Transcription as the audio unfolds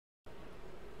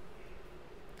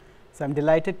So, I am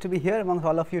delighted to be here amongst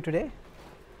all of you today.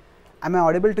 Am I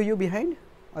audible to you behind,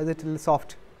 or is it a little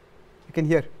soft? You can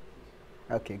hear?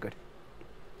 Okay, good.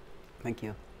 Thank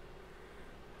you.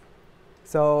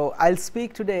 So, I will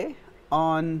speak today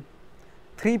on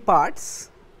 3 parts.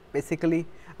 Basically,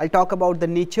 I will talk about the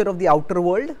nature of the outer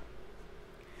world,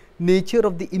 nature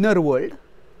of the inner world,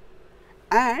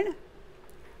 and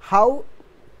how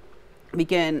we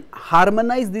can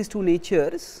harmonize these 2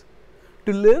 natures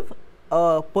to live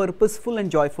a purposeful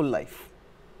and joyful life.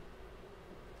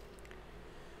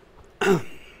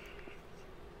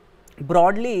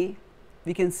 Broadly,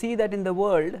 we can see that in the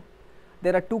world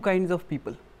there are 2 kinds of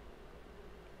people.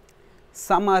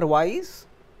 Some are wise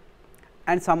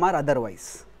and some are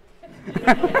otherwise.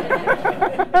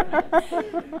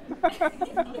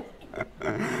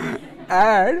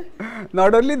 And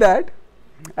not only that,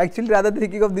 actually rather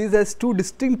thinking of these as 2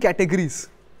 distinct categories.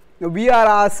 Now, we are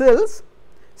ourselves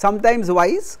sometimes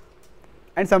wise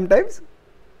and sometimes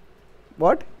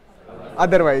what?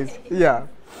 Otherwise. Yeah.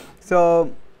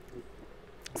 So,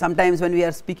 sometimes when we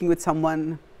are speaking with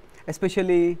someone,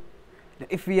 especially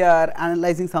if we are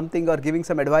analyzing something or giving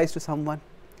some advice to someone,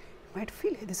 you might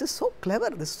feel, hey, this is so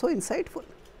clever, this is so insightful.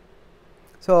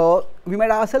 So, we might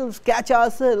catch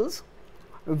ourselves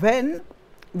when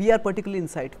we are particularly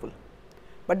insightful.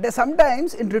 But there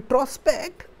sometimes in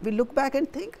retrospect, we look back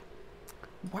and think,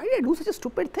 why did I do such a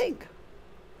stupid thing?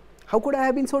 How could I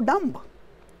have been so dumb?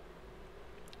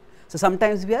 So,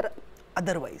 sometimes we are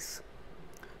otherwise.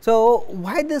 So,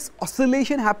 why this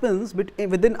oscillation happens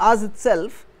within us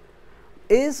itself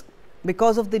is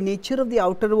because of the nature of the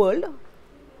outer world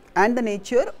and the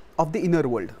nature of the inner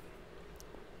world.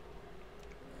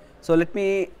 So, let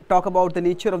me talk about the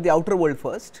nature of the outer world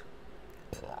first.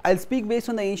 I will speak based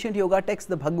on the ancient yoga text,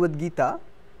 the Bhagavad-Gītā,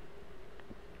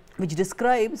 which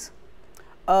describes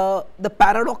the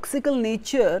paradoxical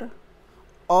nature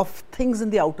of things in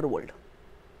the outer world.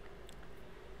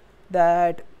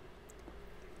 That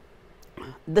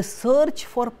the search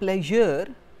for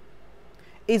pleasure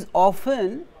is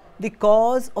often the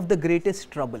cause of the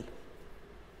greatest trouble.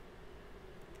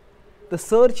 The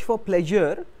search for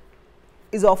pleasure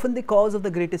is often the cause of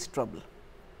the greatest trouble.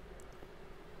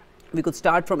 We could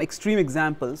start from extreme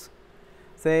examples.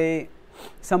 Say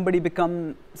somebody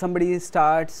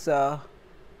starts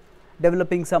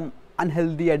developing some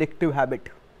unhealthy addictive habit,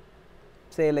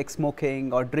 say like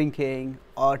smoking or drinking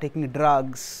or taking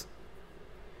drugs.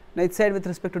 Now, it is said with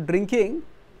respect to drinking,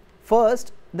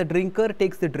 first the drinker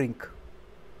takes the drink,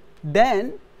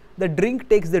 then the drink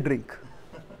takes the drink,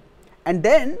 and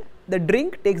then the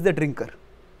drink takes the drinker.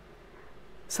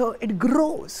 So, it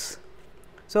grows.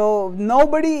 So,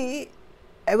 nobody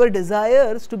ever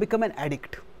desires to become an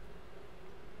addict.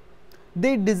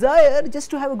 They desire just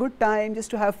to have a good time, just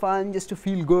to have fun, just to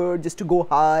feel good, just to go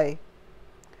high.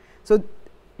 So,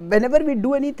 whenever we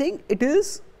do anything, it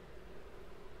is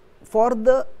for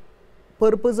the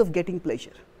purpose of getting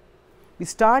pleasure. We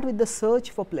start with the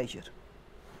search for pleasure,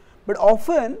 but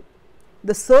often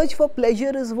the search for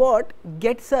pleasure is what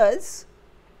gets us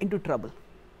into trouble.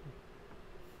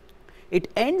 It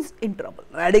ends in trouble.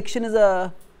 Addiction is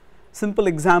a simple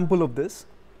example of this,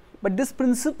 but this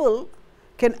principle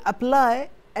can apply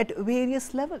at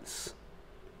various levels,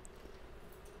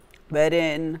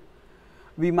 wherein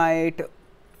we might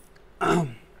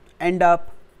end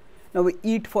up, now we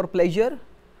eat for pleasure,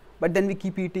 but then we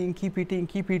keep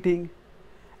eating,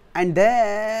 and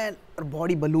then our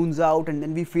body balloons out, and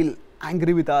then we feel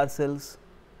angry with ourselves,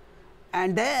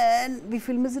 and then we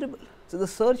feel miserable. So, the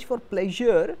search for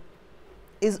pleasure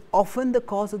is often the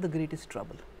cause of the greatest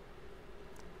trouble.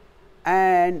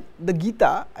 And the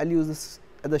Gita, I will use this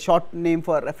as a short name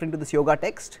for referring to this yoga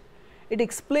text, it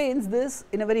explains this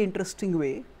in a very interesting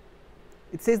way.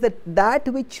 It says that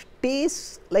which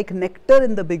tastes like nectar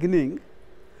in the beginning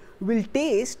will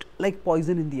taste like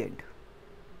poison in the end.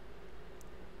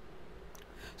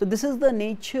 So, this is the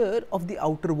nature of the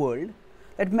outer world,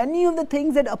 that many of the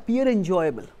things that appear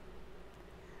enjoyable,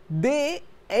 they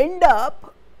end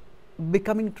up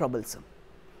becoming troublesome.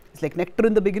 It is like nectar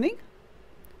in the beginning,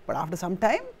 but after some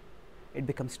time it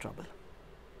becomes trouble.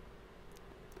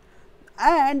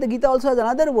 And the Gita also has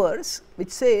another verse which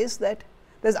says that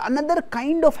there is another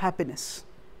kind of happiness,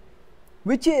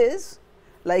 which is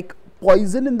like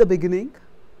poison in the beginning,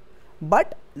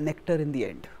 but nectar in the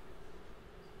end.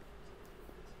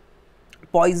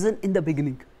 Poison in the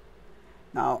beginning.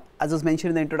 Now, as was mentioned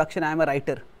in the introduction, I am a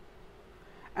writer,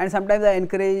 and sometimes I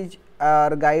encourage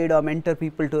or guide or mentor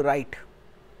people to write.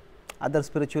 Other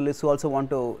spiritualists who also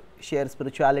want to share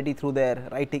spirituality through their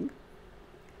writing.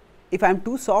 If I am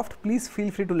too soft, please feel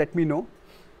free to let me know,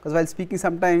 because while speaking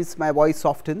sometimes my voice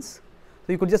softens.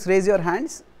 So you could just raise your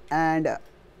hands and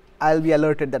I'll be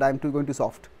alerted that I'm going too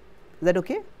soft. Is that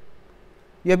okay?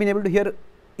 You have been able to hear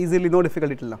easily, no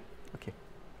difficulty till now. Okay,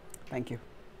 thank you.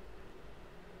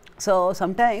 So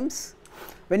sometimes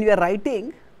when we are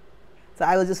writing, so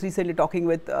I was just recently talking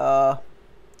with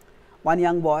one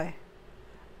young boy,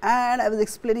 and I was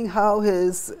explaining how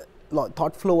his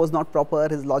thought flow was not proper,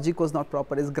 his logic was not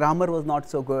proper, his grammar was not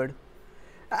so good.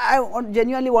 I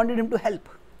genuinely wanted him to help.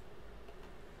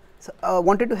 So,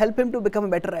 wanted to help him to become a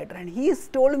better writer, and he has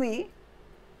told me,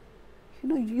 you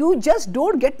know, you just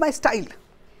don't get my style.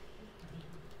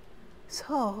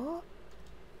 So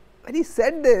when he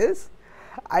said this,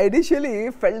 I initially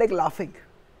felt like laughing.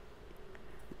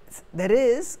 There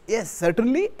is, yes,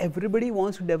 certainly everybody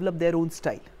wants to develop their own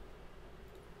style,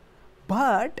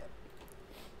 but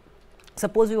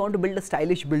suppose we want to build a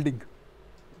stylish building,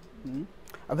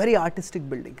 a very artistic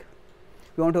building.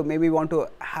 We want to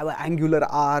have an angular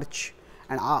arch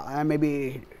and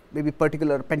maybe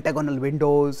particular pentagonal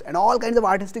windows and all kinds of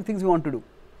artistic things we want to do.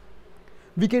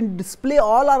 We can display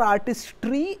all our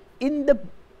artistry in the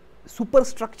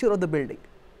superstructure of the building,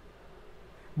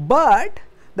 but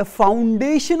the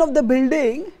foundation of the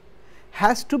building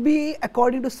has to be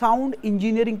according to sound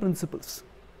engineering principles.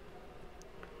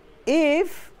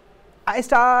 If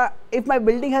my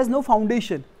building has no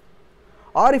foundation,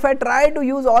 or if I try to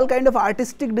use all kind of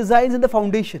artistic designs in the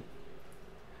foundation,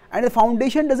 and the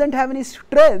foundation doesn't have any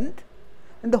strength,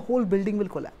 then the whole building will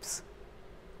collapse.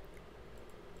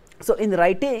 So in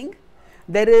writing,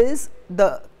 there is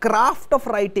the craft of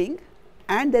writing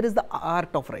and there is the art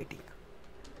of writing,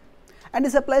 and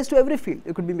this applies to every field.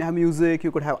 You could have music,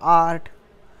 you could have art.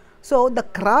 So the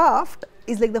craft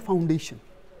is like the foundation.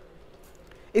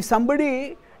 If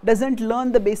somebody doesn't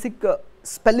learn the basic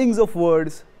spellings of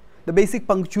words, the basic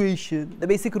punctuation, the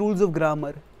basic rules of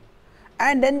grammar,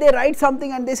 and then they write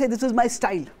something and they say this is my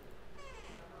style,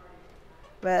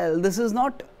 well, this is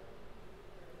not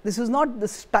the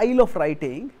style of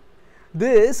writing.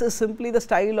 This is simply the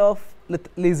style of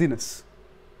laziness.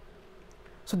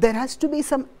 So there has to be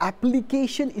some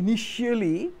application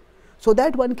initially so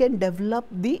that one can develop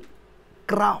the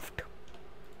craft,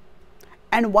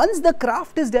 and once the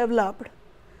craft is developed,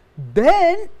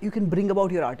 then you can bring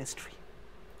about your artistry.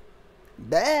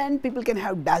 Then people can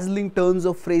have dazzling turns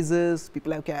of phrases,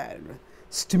 people can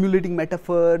stimulating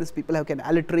metaphors, people can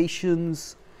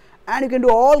alliterations, and you can do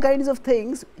all kinds of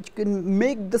things which can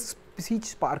make the speech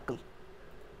sparkle.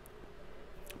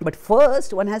 But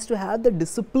first one has to have the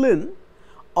discipline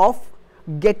of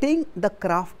getting the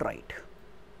craft right.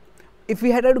 If we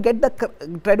had to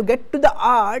try to get to the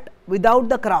art without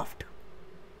the craft,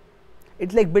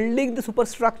 it's like building the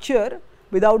superstructure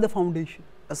without the foundation.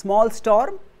 A small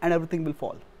storm and everything will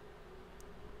fall.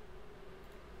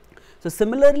 So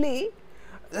similarly,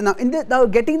 now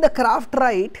getting the craft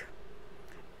right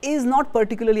is not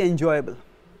particularly enjoyable.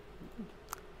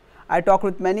 I talk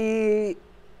with many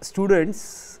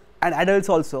students and adults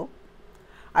also.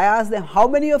 I ask them, how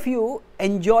many of you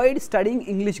enjoyed studying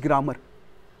English grammar?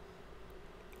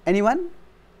 Anyone?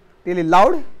 Really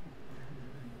loud?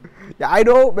 Yeah, I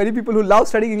know many people who love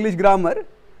studying English grammar,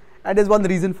 and there's one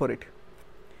reason for it.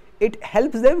 It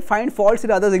helps them find faults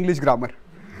in others' English grammar.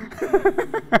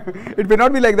 It may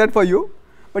not be like that for you,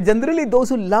 but generally those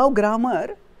who love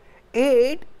grammar,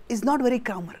 it is not very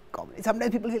common.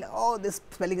 Sometimes people feel, oh, this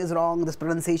spelling is wrong, this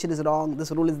pronunciation is wrong,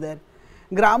 this rule is there.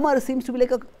 Grammar seems to be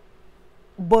like a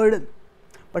burden.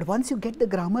 But once you get the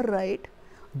grammar right,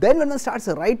 then when one starts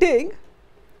writing,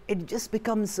 it just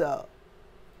becomes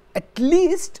at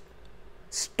least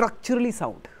structurally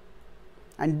sound,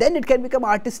 and then it can become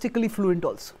artistically fluent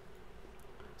also.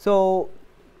 So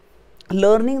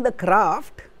learning the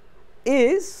craft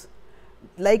is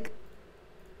like,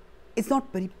 it's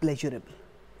not very pleasurable.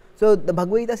 So the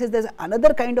Bhagavad-Gītā says there's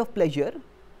another kind of pleasure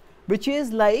which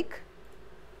is like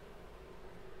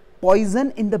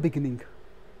poison in the beginning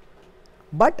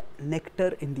but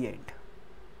nectar in the end.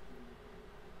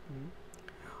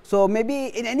 So maybe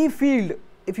in any field,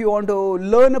 if you want to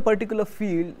learn a particular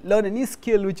field, learn any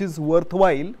skill which is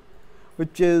worthwhile,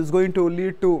 which is going to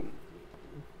lead to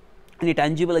any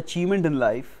tangible achievement in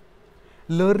life,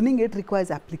 learning it requires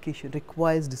application,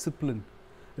 requires discipline,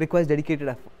 requires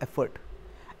dedicated effort,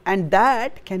 and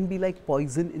that can be like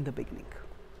poison in the beginning.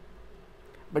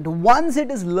 But once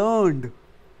it is learned,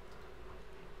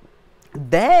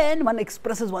 then one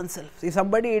expresses oneself. If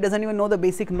somebody doesn't even know the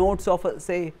basic notes of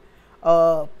say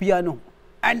piano,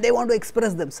 and they want to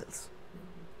express themselves,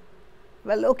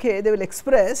 well, okay, they will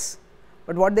express,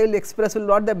 but what they will express will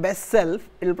not their best self,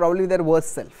 it will probably be their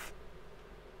worst self.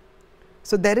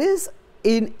 So there is,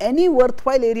 in any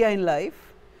worthwhile area in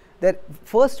life, that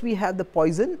first we have the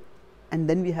poison and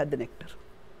then we have the nectar.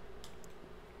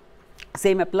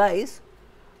 Same applies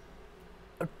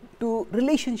to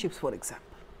relationships, for example.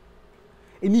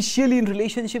 Initially in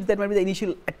relationships there might be the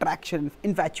initial attraction,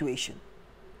 infatuation,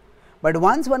 but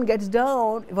once one gets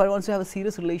down, if one wants to have a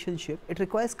serious relationship, it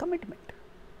requires commitment,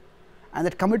 and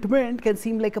that commitment can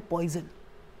seem like a poison.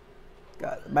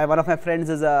 One of my friends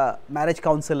is a marriage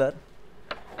counselor,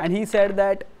 and he said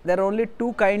that there are only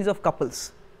two kinds of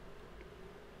couples.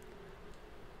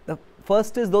 The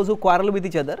first is those who quarrel with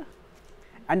each other,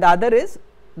 and the other is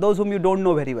those whom you don't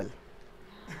know very well.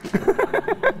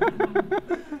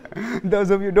 Those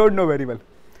whom you don't know very well.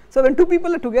 So when two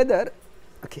people are together,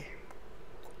 okay,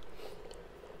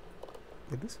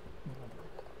 like this,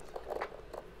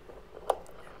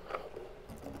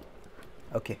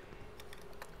 okay,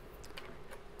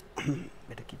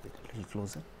 better keep it a little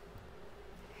closer.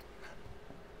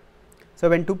 So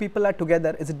when two people are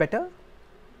together, is it better?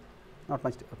 Not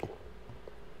much. Okay.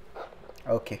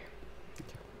 Okay.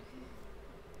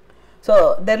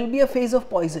 So there will be a phase of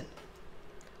poison,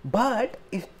 but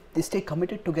if they stay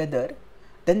committed together,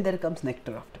 then there comes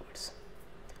nectar afterwards.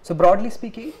 So broadly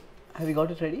speaking, have you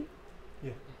got it ready?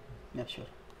 Yeah. Yeah, sure.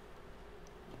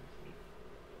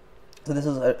 So this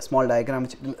is a small diagram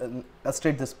which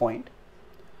illustrates this point,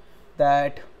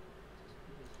 that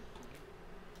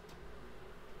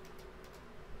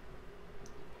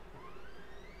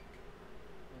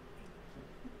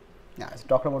yeah, so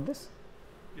talk about this.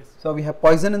 Yes. So we have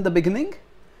poison in the beginning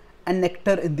and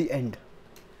nectar in the end.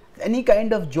 Any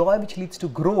kind of joy which leads to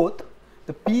growth,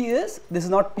 the P is, this is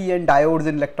not P and diodes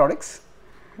in electronics,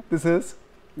 this is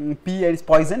P is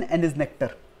poison and is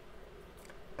nectar.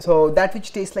 So that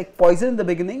which tastes like poison in the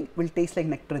beginning will taste like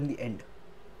nectar in the end.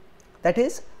 That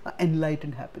is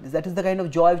enlightened happiness. That is the kind of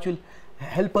joy which will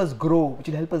help us grow, which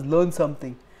will help us learn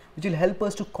something, which will help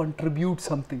us to contribute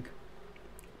something.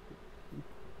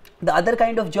 The other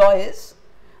kind of joy is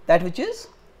that which is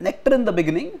nectar in the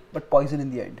beginning but poison in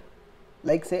the end,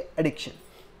 like say addiction.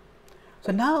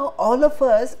 So now all of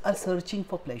us are searching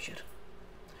for pleasure,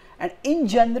 and in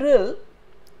general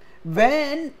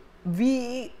when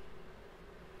we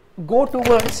go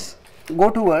towards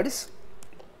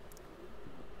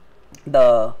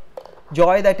the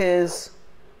joy that is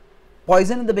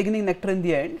poison in the beginning, nectar in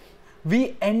the end,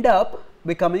 we end up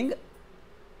becoming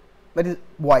very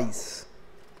wise.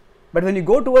 But when you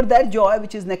go toward that joy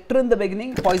which is nectar in the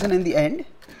beginning, poison in the end,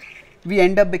 we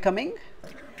end up becoming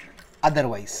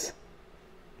otherwise.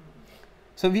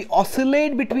 So we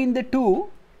oscillate between the two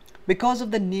because of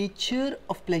the nature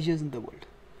of pleasures in the world.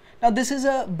 Now this is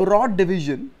a broad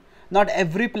division. Not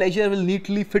every pleasure will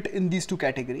neatly fit in these two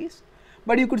categories,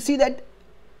 but you could see that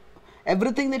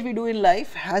everything that we do in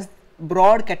life has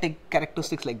broad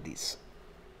characteristics like these.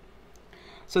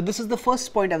 So this is the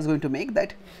first point I was going to make,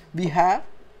 that we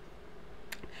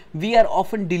are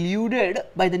often deluded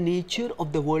by the nature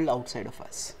of the world outside of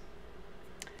us.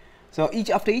 So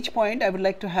after each point I would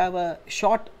like to have a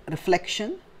short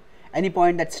reflection, any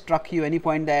point that struck you, any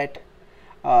point that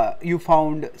you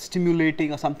found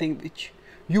stimulating, or something which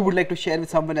you would like to share with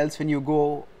someone else when you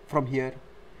go from here.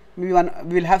 Maybe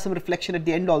we will have some reflection at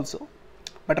the end also,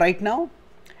 but right now,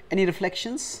 any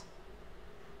reflections?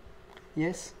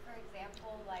 Yes? For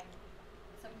example, like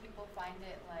some people find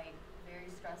it like very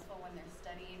stressful when they're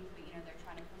studying, but you know they're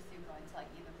trying to pursue going to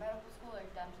like either medical school or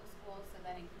dental school, so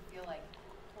then it can feel like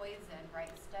poison,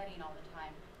 right? Studying all the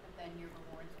time, but then your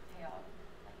rewards will pay off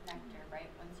like nectar,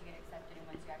 right? Once you get accepted and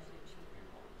once you actually achieve your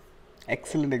goals.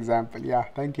 Excellent example.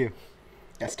 Yeah, thank you.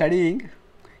 Yeah, studying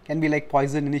can be like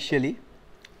poison initially,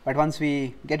 but once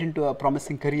we get into a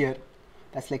promising career,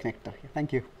 that's like nectar. Yeah,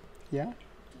 thank you. Yeah? Do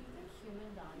you think human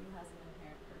value has an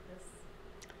inherent purpose?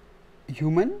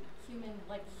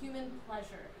 Human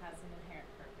pleasure has an inherent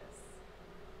purpose.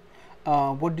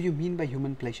 What do you mean by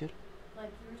human pleasure? Like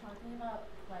you were talking about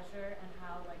pleasure and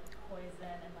how like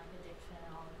poison and like addiction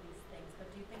and all of these things, but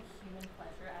do you think human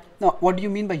pleasure at its No, what do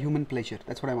you mean by human pleasure?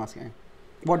 That's what I'm asking.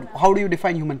 How do you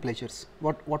define human pleasures?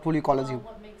 What will you call as human?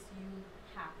 What makes you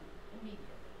happy immediately?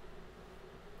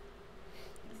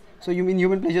 So you mean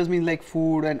human pleasures means like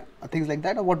food and things like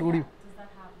that, or what would you? Does that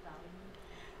have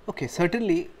value? Okay,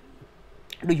 certainly.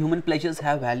 Do human pleasures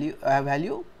have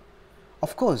value?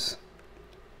 Of course.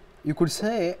 You could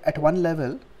say at one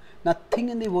level, nothing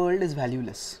in the world is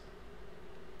valueless.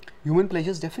 Human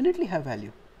pleasures definitely have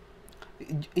value.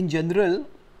 In general,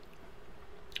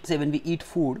 say when we eat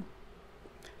food,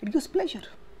 it gives pleasure,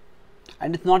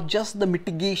 and it's not just the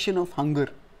mitigation of hunger.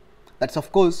 That's,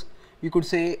 of course, you could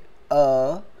say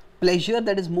a pleasure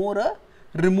that is more a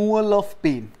removal of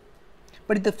pain.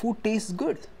 But if the food tastes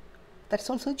good, that's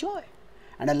also joy.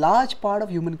 And a large part of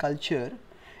human culture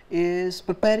is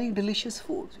preparing delicious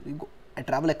food. I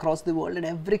travel across the world and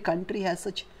every country has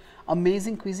such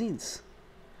amazing cuisines.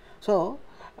 So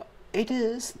it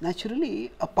is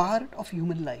naturally a part of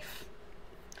human life.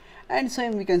 And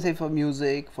same we can say for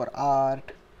music, for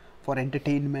art, for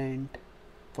entertainment,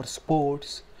 for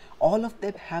sports, all of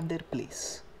them have their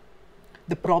place.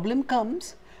 The problem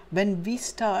comes when we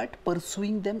start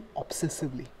pursuing them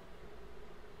obsessively.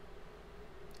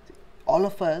 All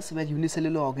of us were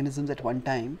unicellular organisms at one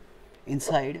time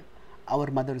inside our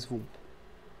mother's womb.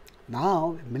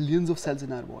 Now, millions of cells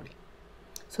in our body.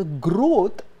 So,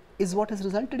 growth is what has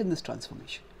resulted in this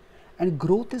transformation, and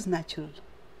growth is natural.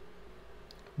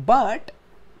 But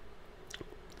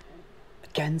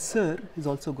cancer is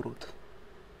also growth.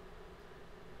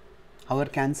 Our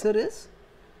cancer is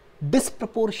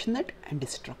disproportionate and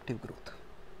destructive growth,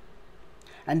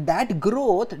 and that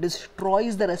growth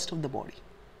destroys the rest of the body.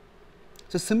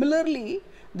 So similarly,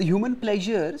 the human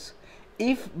pleasures,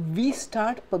 if we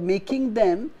start making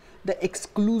them the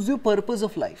exclusive purpose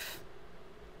of life,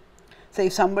 say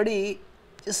if somebody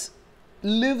just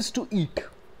lives to eat,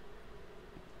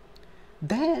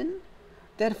 then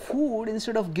their food,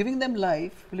 instead of giving them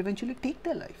life, will eventually take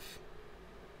their life.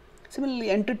 Similarly,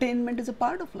 entertainment is a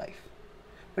part of life.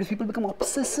 But if people become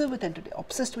obsessed with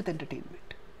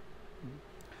entertainment,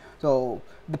 so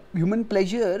the human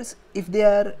pleasures, if they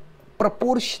are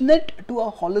proportionate to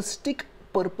a holistic,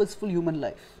 purposeful human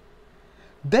life,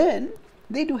 then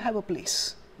they do have a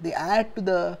place. They add to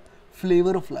the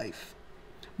flavor of life.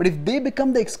 But if they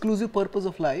become the exclusive purpose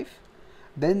of life,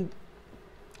 then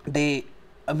they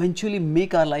eventually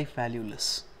make our life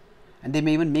valueless, and they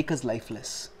may even make us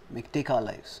lifeless, take our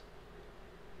lives.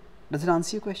 Does it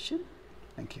answer your question?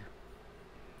 Thank you.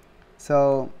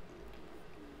 So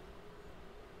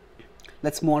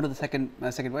let's move on to the second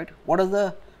point. What is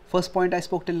the first point I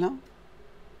spoke till now?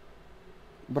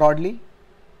 Broadly,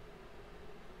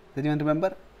 did you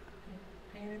remember?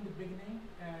 Pain in the beginning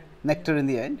and nectar in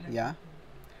the end. Yeah,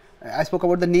 I spoke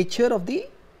about the nature of the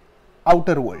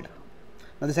outer world.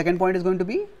 Now the second point is going to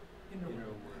be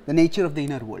the nature of the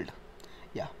inner world.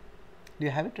 Yeah, do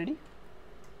you have it ready?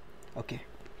 Okay.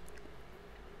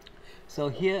 So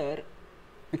here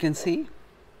you can see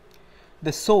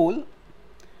the soul.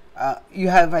 You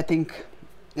have, I think,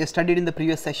 you studied in the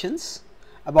previous sessions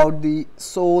about the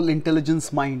soul,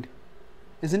 intelligence, mind,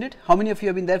 isn't it? How many of you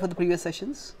have been there for the previous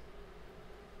sessions?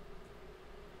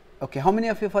 Okay, how many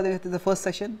of you for the first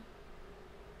session?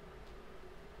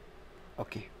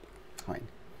 Okay, fine.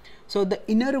 So the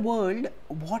inner world,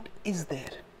 what is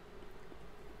there?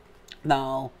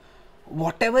 Now,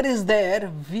 whatever is there,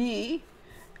 we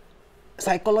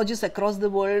psychologists across the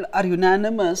world are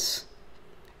unanimous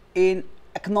in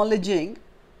acknowledging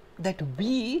that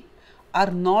we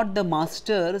are not the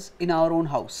masters in our own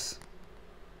house,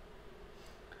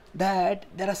 that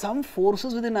there are some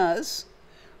forces within us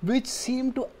which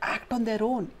seem to act on their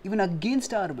own, even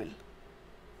against our will.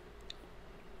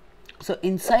 So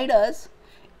inside us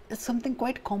is something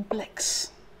quite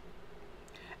complex,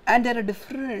 and there are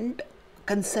different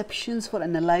conceptions for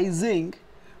analyzing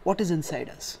what is inside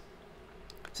us.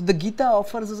 So the Gita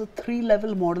offers us a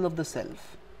 3-level model of the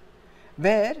self,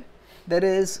 where there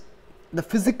is the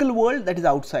physical world that is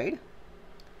outside,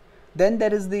 then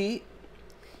there is the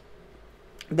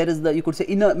you could say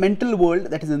inner mental world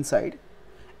that is inside,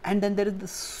 and then there is the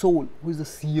soul, who is the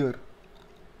seer.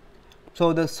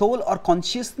 So the soul or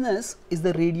consciousness is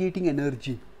the radiating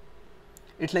energy.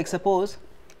 It's like, suppose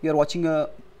you are watching on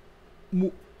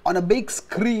a big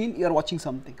screen, you are watching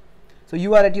something. So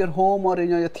you are at your home or in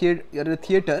your theater, you are in a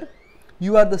theater,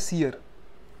 you are the seer,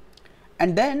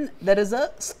 and then there is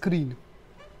a screen,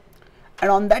 and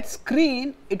on that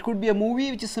screen it could be a movie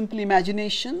which is simply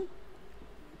imagination,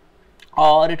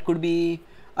 or it could be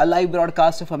a live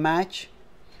broadcast of a match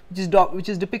which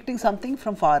is depicting something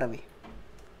from far away.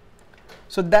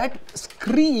 So that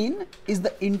screen is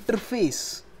the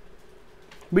interface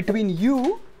between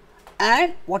you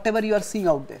and whatever you are seeing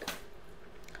out there.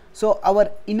 So our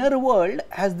inner world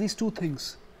has these two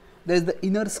things. There is the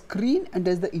inner screen and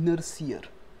there is the inner seer.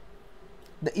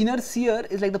 The inner seer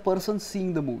is like the person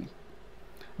seeing the movie.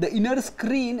 The inner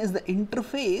screen is the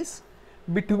interface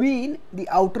between the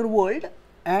outer world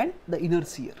and the inner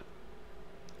seer.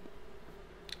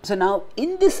 So now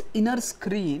in this inner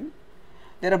screen,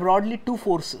 there are broadly two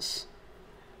forces,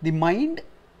 the mind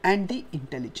and the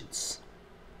intelligence.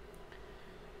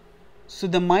 So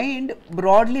the mind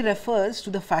broadly refers to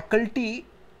the faculty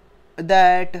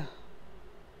that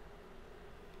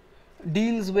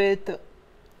deals with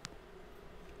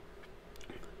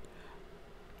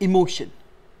emotion,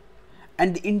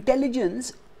 and the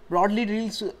intelligence broadly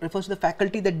refers to the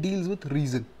faculty that deals with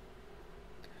reason.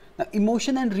 Now,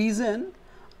 emotion and reason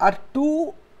are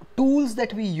two tools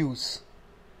that we use,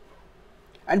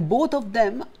 and both of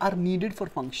them are needed for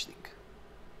functioning.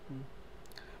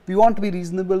 We want to be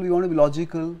reasonable, we want to be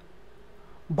logical,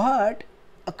 but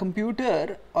a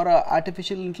computer or an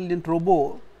artificial intelligent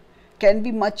robot can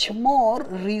be much more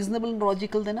reasonable and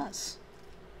logical than us,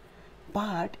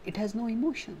 but it has no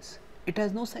emotions, it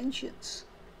has no sentience.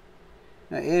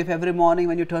 Now, if every morning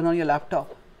when you turn on your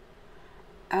laptop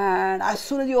and as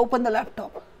soon as you open the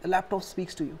laptop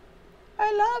speaks to you, I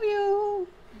love you.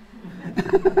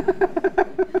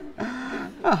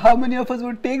 How many of us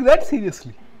would take that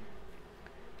seriously?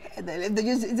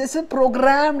 It's just a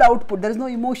programmed output, there is no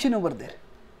emotion over there.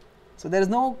 So, there is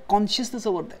no consciousness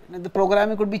over there. The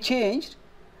programming could be changed,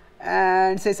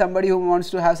 and say somebody who wants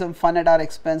to have some fun at our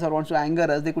expense or wants to anger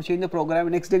us, they could change the program.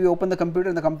 Next day we open the computer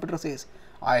and the computer says,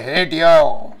 I hate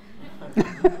you.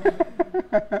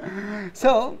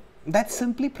 So, that's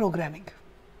simply programming.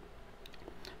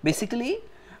 Basically,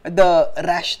 the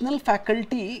rational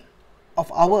faculty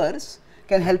of ours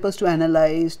can help us to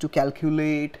analyze, to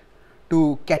calculate,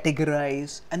 to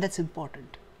categorize, and that's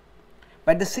important.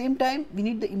 But at the same time, we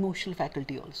need the emotional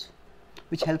faculty also,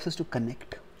 which helps us to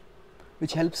connect,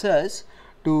 which helps us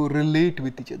to relate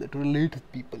with each other, to relate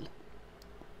with people.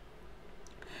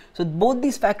 So, both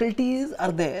these faculties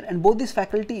are there, and both these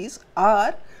faculties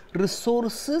are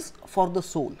resources for the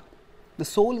soul. The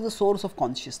soul is the source of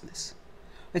consciousness.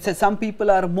 It says some people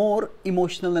are more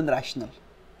emotional than rational.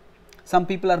 Some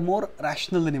people are more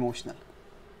rational than emotional.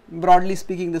 Broadly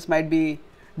speaking, this might be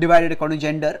divided according to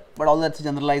gender, but all that's a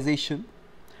generalization.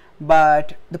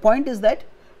 But the point is that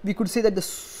we could say that the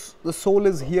soul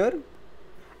is here,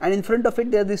 and in front of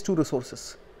it there are these two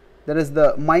resources. There is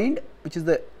the mind, which is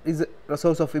the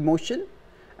resource of emotion,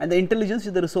 and the intelligence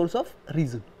is the resource of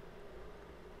reason.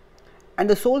 And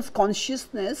the soul's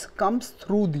consciousness comes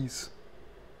through these,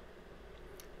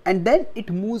 and then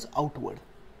it moves outward.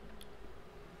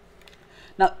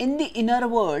 Now, in the inner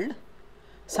world,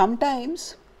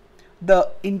 sometimes the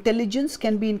intelligence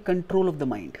can be in control of the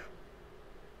mind,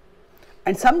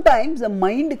 and sometimes the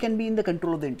mind can be in the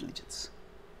control of the intelligence.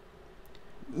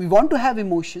 We want to have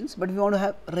emotions, but we want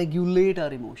to regulate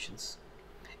our emotions.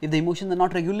 If the emotions are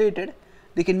not regulated,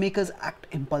 they can make us act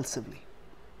impulsively.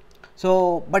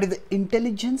 So, but if the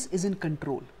intelligence is in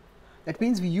control, that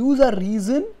means we use our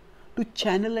reason to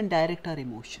channel and direct our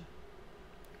emotion.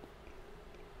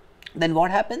 Then what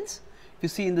happens? You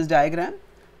see in this diagram,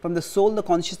 from the soul the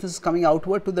consciousness is coming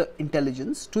outward to the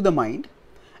intelligence, to the mind,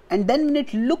 and then when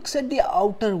it looks at the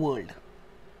outer world,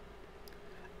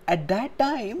 at that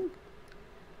time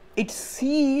it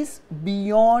sees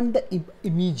beyond the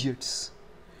immediates,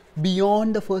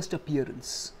 beyond the first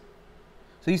appearance.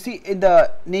 So, you see in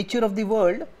the nature of the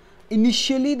world,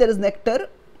 initially there is nectar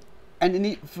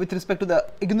and with respect to the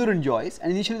ignorant joys,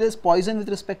 and initially there is poison with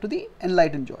respect to the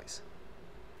enlightened joys.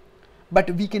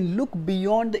 But we can look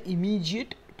beyond the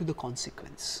immediate to the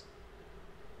consequence,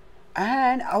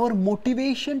 and our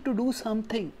motivation to do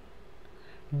something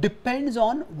depends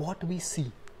on what we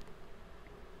see.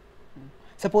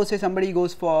 Suppose say somebody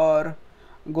goes for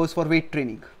weight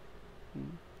training.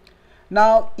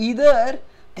 Now, either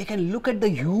they can look at the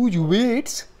huge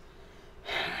weights,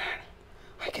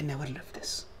 I can never lift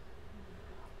this,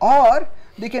 or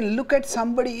they can look at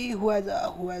somebody who has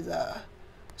a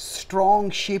strong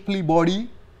shapely body,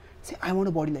 say I want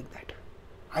a body like that,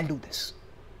 I'll do this.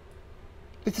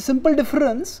 It's a simple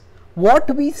difference.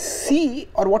 What we see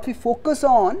or what we focus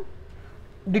on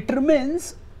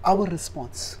determines our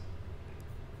response.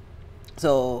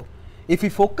 So, if we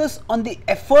focus on the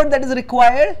effort that is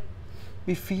required,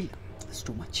 we feel it's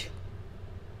too much.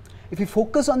 If we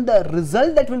focus on the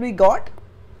result that will be got,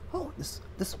 oh, this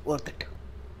is worth it.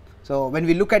 So, when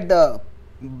we look at the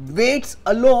weights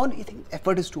alone, you think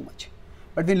effort is too much.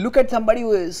 But when you look at somebody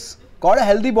who has got a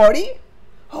healthy body,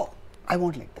 oh, I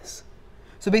want like this.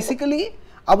 So, basically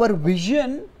our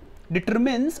vision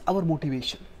determines our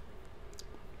motivation,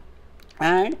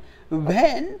 and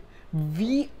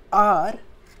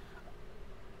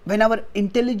when our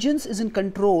intelligence is in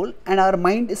control and our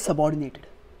mind is subordinated,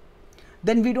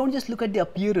 then we don't just look at the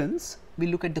appearance, we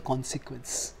look at the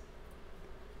consequence.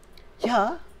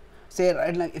 Yeah, say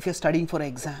right, like if you're studying for an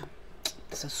exam,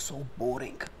 this is so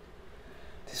boring,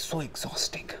 this is so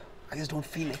exhausting, I just don't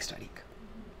feel like studying.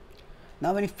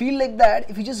 Now, when you feel like that,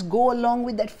 if you just go along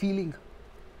with that feeling,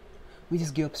 we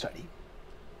just give up studying.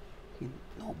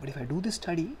 No, but if I do this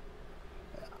study,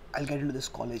 I'll get into this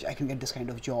college, I can get this kind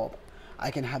of job, I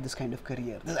can have this kind of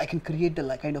career, I can create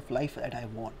the kind of life that I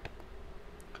want.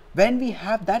 When we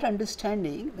have that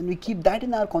understanding, when we keep that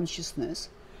in our consciousness,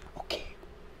 okay,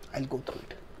 I'll go through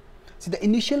it. See, the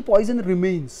initial poison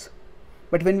remains,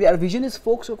 but when our vision is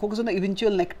focused on the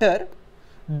eventual nectar,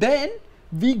 then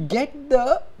we get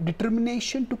the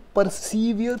determination to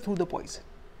persevere through the poison.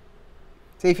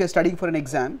 Say if you are studying for an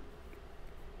exam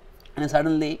and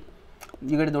suddenly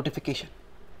you get a notification,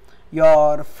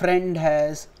 your friend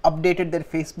has updated their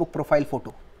Facebook profile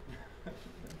photo.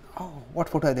 Oh, what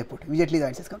photo have they put? Immediately the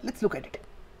answer comes, let's look at it.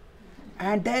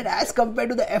 And then as compared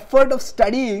to the effort of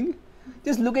studying,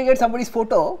 just looking at somebody's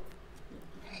photo,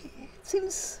 it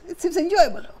seems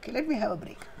enjoyable. Okay, let me have a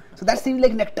break. So that seems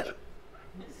like nectar.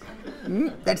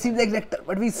 That seems like nectar.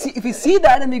 But if we see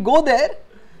that and we go there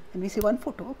and we see one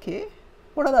photo, okay,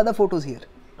 what are the other photos here?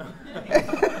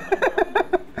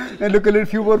 And look at it,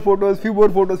 few more photos,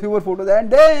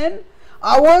 and then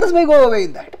hours may go away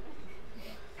in that.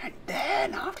 And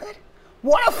then after that,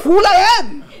 what a fool I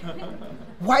am!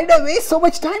 Why did I waste so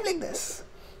much time like this?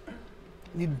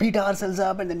 We beat ourselves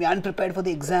up and then we are unprepared for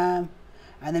the exam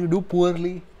and then we do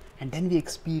poorly and then we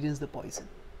experience the poison.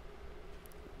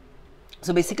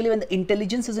 So basically when the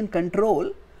intelligence is in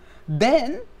control,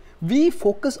 then we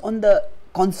focus on the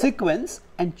consequence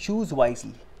and choose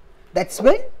wisely. That's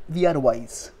when we are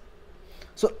wise.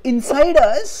 So inside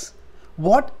us,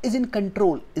 what is in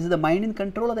control? Is it the mind in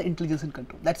control or the intelligence in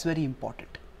control? That's very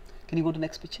important. Can you go to the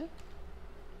next picture?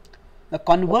 Now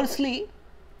conversely,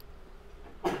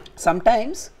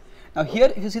 sometimes, now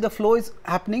here if you see the flow is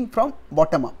happening from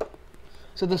bottom up.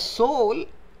 So the soul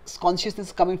consciousness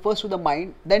is coming first to the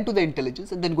mind, then to the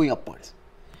intelligence and then going upwards.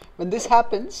 When this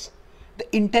happens,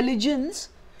 the intelligence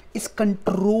is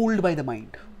controlled by the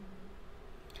mind.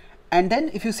 And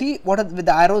then if you see what are with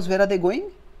the arrows, where are they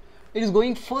going? It is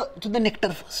going to the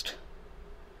nectar first.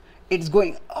 It's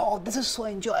going, oh, this is so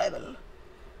enjoyable.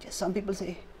 Just some people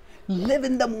say, live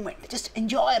in the moment, just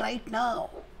enjoy right now.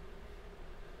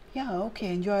 Yeah,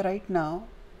 okay, enjoy right now.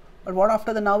 But what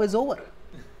after the now is over?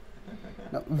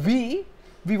 Now, we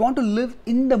want to live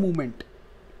in the moment,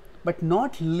 but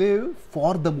not live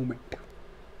for the moment.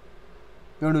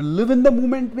 We want to live in the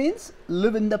moment means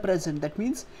live in the present. That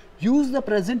means use the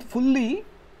present fully,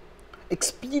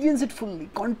 experience it fully,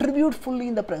 contribute fully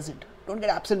in the present. Don't get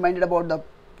absent-minded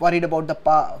worried about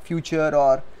the future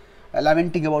or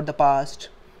lamenting about the past.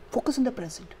 Focus on the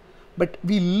present. But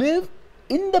we live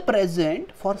in the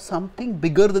present for something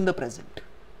bigger than the present.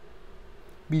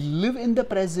 We live in the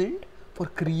present for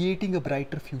creating a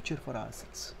brighter future for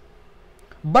ourselves.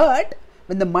 But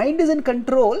when the mind is in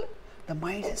control, the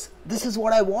mind says, this is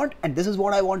what I want and this is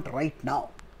what I want right now.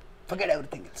 Forget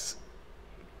everything else.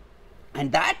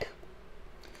 And that,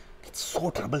 it's so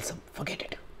troublesome. Forget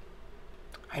it.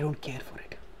 I don't care for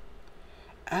it.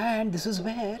 And this is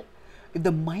where, if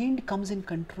the mind comes in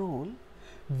control,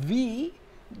 we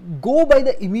go by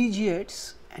the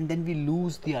immediates and then we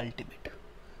lose the ultimate.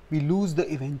 We lose the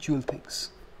eventual things.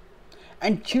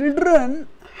 And children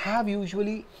have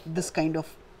usually this kind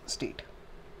of state,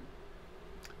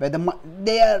 where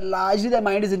their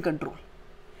mind is in control.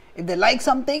 If they like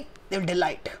something, they will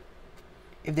delight.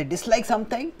 If they dislike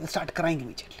something, they will start crying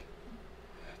immediately.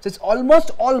 So it's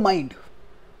almost all mind.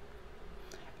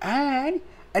 And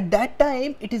at that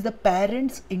time, it is the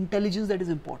parent's intelligence that is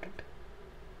important.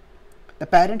 The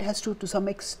parent has to some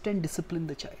extent discipline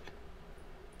the child.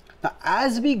 Now,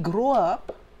 as we grow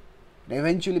up,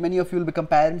 eventually many of you will become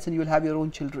parents and you will have your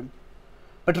own children.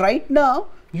 But right now,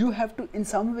 you have to in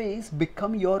some ways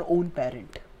become your own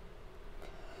parent.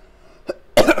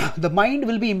 The mind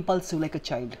will be impulsive like a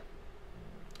child,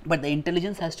 but the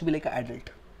intelligence has to be like an adult.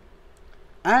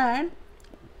 And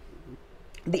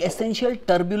the essential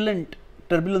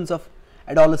turbulence of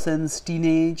adolescence,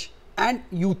 teenage and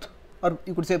youth, or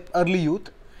you could say early youth,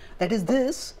 that is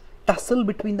this tussle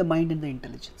between the mind and the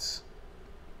intelligence.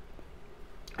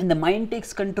 And the mind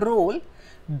takes control,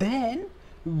 then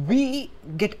we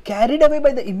get carried away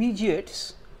by the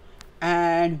immediates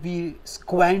and we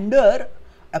squander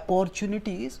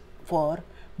opportunities for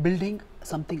building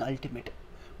something ultimate,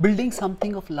 building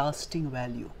something of lasting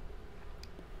value.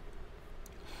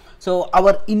 So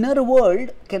our inner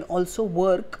world can also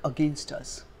work against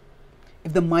us.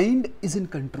 If the mind is in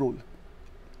control,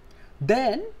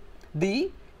 then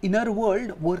the inner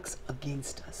world works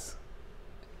against us.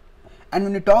 And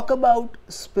when we talk about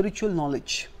spiritual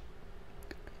knowledge,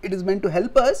 it is meant to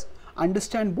help us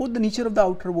understand both the nature of the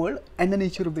outer world and the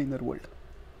nature of the inner world.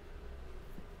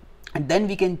 And then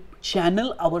we can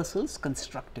channel ourselves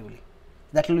constructively.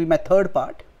 That will be my third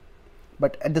part.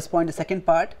 But at this point, the second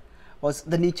part was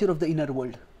the nature of the inner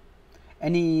world.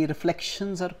 Any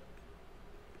reflections or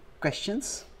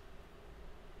questions?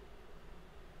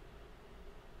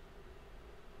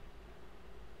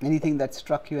 Anything that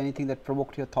struck you, anything that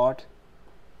provoked your thought?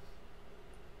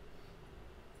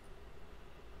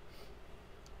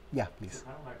 Yeah, please.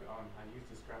 Kind of like how you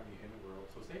describe the inner world.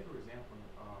 So say for example,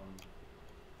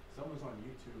 someone's on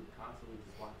YouTube constantly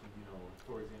just watching,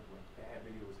 for example, like bad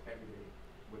videos every day.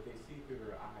 What they see through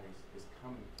their eyes is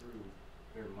coming through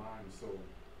their mind. So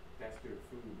that's their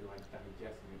food. They're like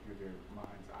digesting it through their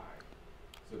mind's eye.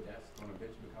 So that's going to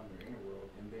eventually become their inner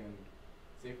world. And then,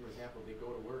 say for example, they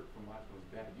go to work from watching those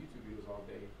bad YouTube videos all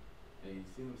day. They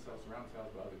see themselves, surround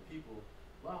themselves by other people.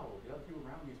 Wow, the other people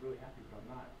around me is really happy, but I'm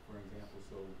not, for example.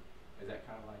 So is that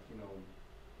kind of like,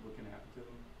 what can happen to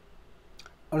them?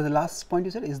 Or the last point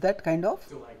you said, is that kind of?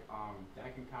 So like,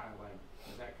 that can kind of like,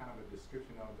 is that kind of a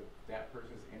description of that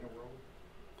person's inner world?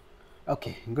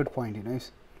 Okay, good point.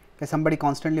 If somebody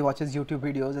constantly watches YouTube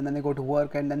videos and then they go to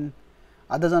work, and then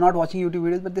others are not watching YouTube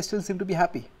videos, but they still seem to be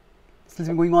happy, still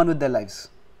seem going on with their lives.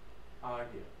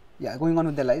 Yeah, going on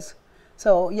with their lives.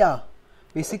 So yeah,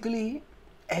 basically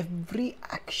every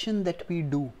action that we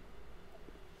do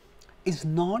is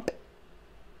not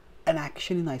an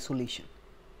action in isolation.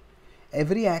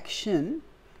 Every action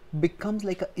becomes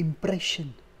like an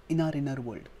impression in our inner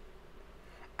world,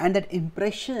 and that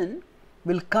impression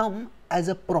will come as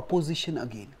a proposition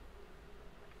again.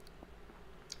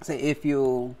 Say if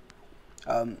you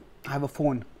have a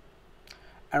phone,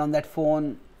 and on that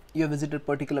phone you have visited a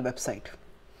particular website.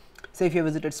 Say if you have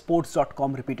visited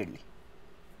sports.com repeatedly,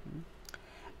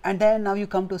 and then now you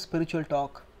come to a spiritual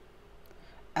talk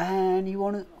and you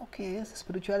want to, okay,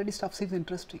 spirituality stuff seems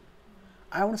interesting,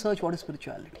 I want to search what is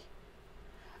spirituality,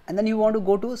 and then you want to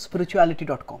go to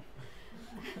spirituality.com.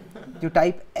 You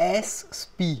type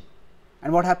SP,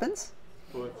 and what happens?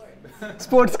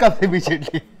 Sports comes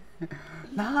immediately.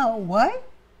 Now why?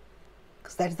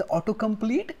 Because that is the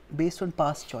autocomplete based on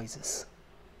past choices.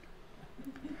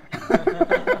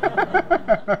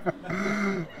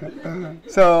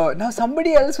 So now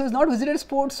somebody else who has not visited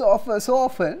sports so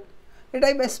often, they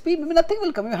type SP, maybe nothing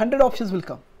will come, maybe 100 options will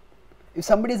come. If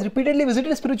somebody has repeatedly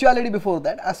visited spirituality before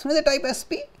that, as soon as they type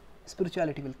SP,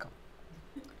 spirituality will come.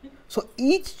 So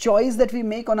each choice that we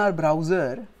make on our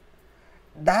browser,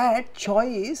 that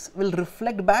choice will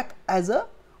reflect back as a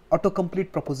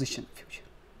autocomplete proposition in future.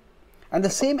 And the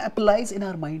same applies in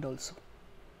our mind also.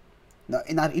 Now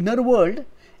in our inner world,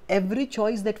 every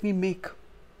choice that we make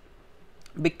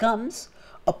becomes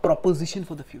a proposition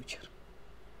for the future.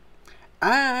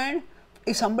 And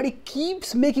if somebody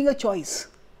keeps making a choice,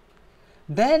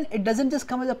 then it doesn't just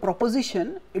come as a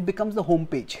proposition, it becomes the home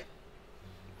page.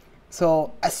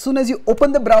 So as soon as you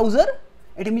open the browser,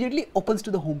 it immediately opens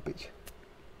to the home page.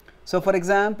 So for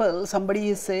example, somebody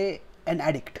is, say, an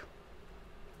addict.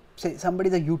 Say somebody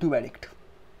is a YouTube addict.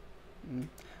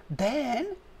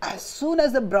 Then as soon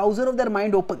as the browser of their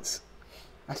mind opens,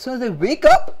 as soon as they wake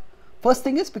up, first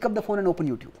thing is pick up the phone and open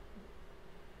YouTube.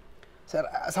 So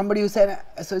somebody who said,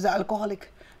 so is an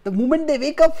alcoholic. The moment they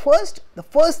wake up first, the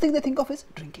first thing they think of is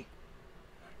drinking.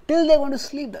 Till they want to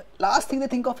sleep, the last thing they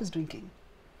think of is drinking.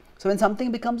 So when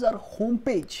something becomes our home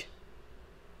page,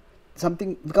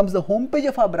 something becomes the home page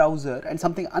of our browser, and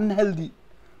something unhealthy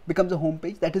becomes a home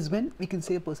page, that is when we can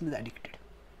say a person is addicted.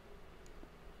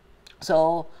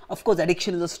 So of course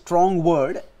addiction is a strong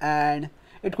word, and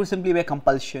it could simply be a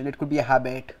compulsion, it could be a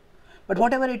habit, but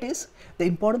whatever it is, the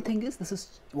important thing is, this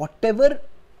is whatever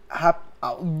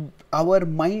our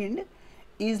mind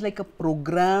is like a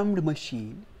programmed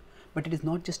machine, but it is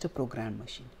not just a programmed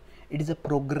machine, it is a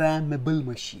programmable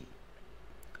machine.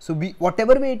 So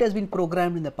whatever way it has been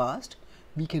programmed in the past,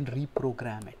 we can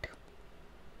reprogram it.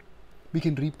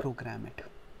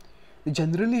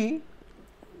 Generally,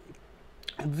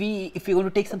 if we are going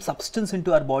to take some substance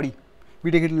into our body,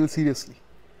 we take it a little seriously.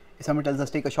 If somebody tells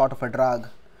us take a shot of a drug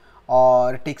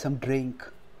or take some drink,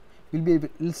 we'll be a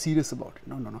little serious about it.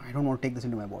 No, I don't want to take this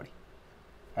into my body.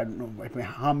 I don't know, it may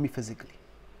harm me physically.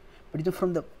 But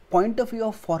from the point of view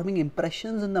of forming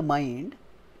impressions in the mind,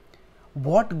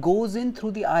 what goes in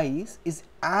through the eyes is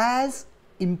as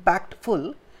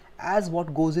impactful as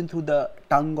what goes in through the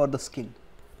tongue or the skin,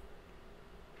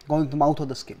 going to the mouth or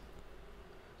the skin.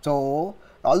 So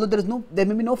although there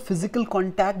may be no physical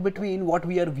contact between what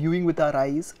we are viewing with our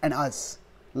eyes and us,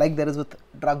 like there is with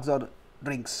drugs or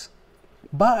drinks,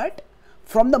 but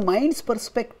from the mind's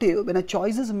perspective, when a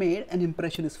choice is made, an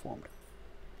impression is formed.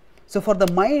 So for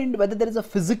the mind, whether there is a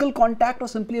physical contact or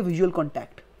simply a visual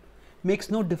contact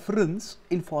makes no difference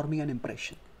in forming an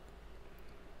impression.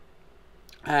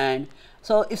 And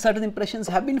so if certain impressions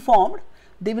have been formed,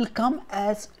 they will come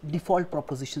as default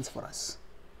propositions for us.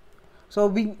 So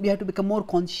we have to become more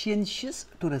conscientious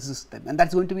to resist them, and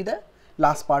that's going to be the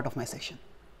last part of my session.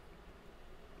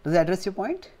 Does that address your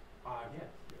point? Yes.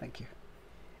 Thank you.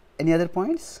 Any other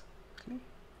points?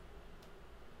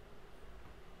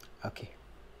 Okay.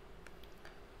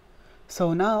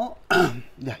 So now, yeah,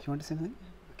 you want to say something?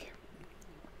 Okay.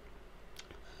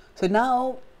 So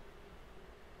now,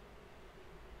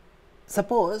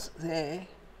 suppose, say,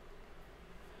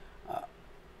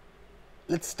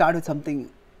 let's start with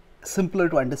something simpler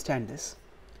to understand this.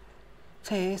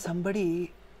 Say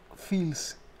somebody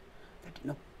feels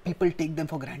that people take them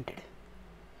for granted,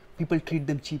 people treat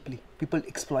them cheaply, people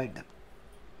exploit them.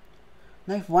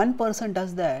 Now if one person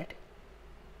does that,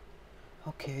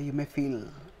 okay, you may feel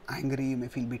angry, you may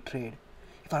feel betrayed.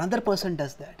 If another person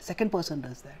does that, second person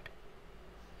does that,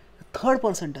 the third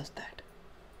person does that,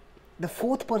 the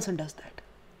fourth person does that,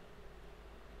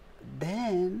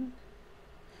 then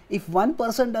if one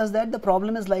person does that, the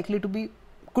problem is likely to be,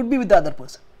 could be with the other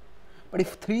person. But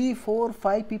if 3, 4,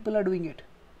 5 people are doing it,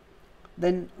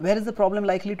 then where is the problem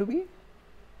likely to be?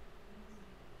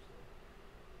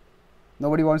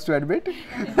 Nobody wants to admit.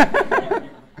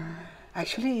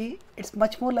 Actually, it's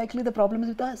much more likely the problem is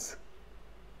with us.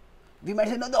 We might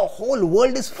say, no, the whole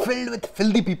world is filled with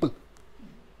filthy people.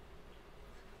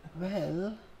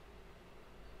 Well,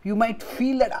 you might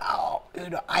feel that,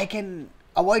 I can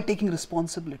avoid taking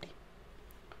responsibility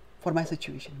for my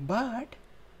situation, but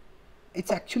it's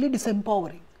actually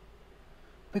disempowering,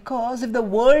 because if the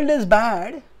world is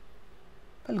bad,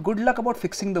 well, good luck about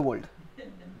fixing the world.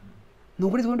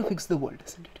 Nobody is going to fix the world,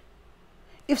 isn't it?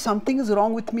 If something is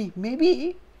wrong with me,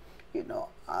 maybe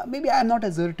maybe I am not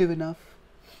assertive enough,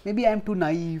 maybe I am too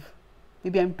naive,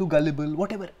 maybe I am too gullible,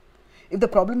 whatever. If the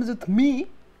problem is with me,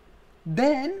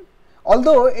 then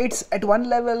although it's at one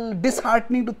level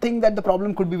disheartening to think that the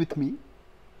problem could be with me,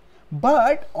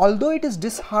 but although it is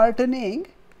disheartening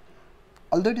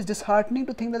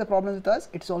to think that the problem is with us,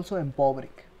 it's also empowering.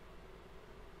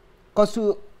 Because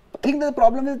to think that the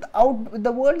problem is out with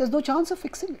the world, there's no chance of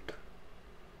fixing it.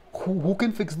 Who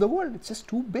can fix the world? It's just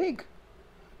too big.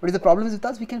 But if the problem is with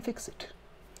us, we can fix it.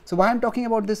 So why I'm talking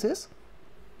about this is,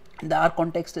 our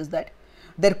context is that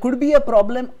there could be a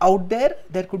problem out there,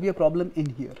 there could be a problem in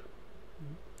here.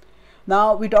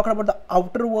 Now we talk about the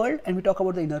outer world and we talk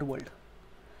about the inner world.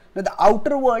 Now the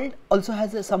outer world also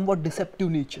has a somewhat deceptive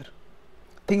nature.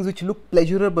 Things which look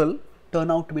pleasurable turn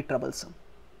out to be troublesome.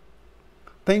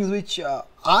 Things which are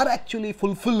actually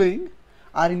fulfilling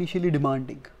are initially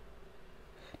demanding.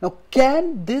 Now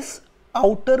can this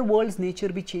outer world's nature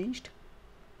be changed?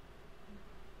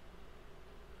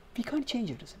 We can't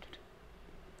change it, isn't it?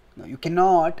 No, you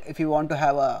cannot. If you want to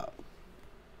have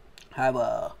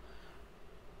a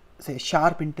say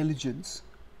sharp intelligence,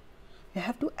 you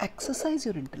have to exercise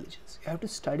your intelligence. You have to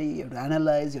study, you have to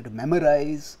analyze, you have to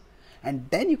memorize, and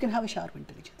then you can have a sharp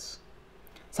intelligence.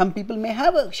 Some people may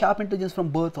have a sharp intelligence from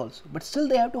birth also, but still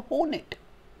they have to hone it.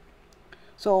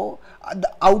 So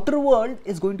the outer world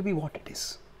is going to be what it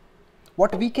is.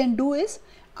 What we can do is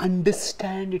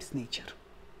understand its nature.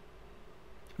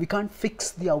 We can't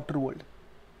fix the outer world.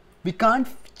 We can't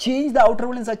change the outer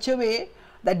world in such a way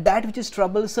that that which is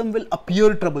troublesome will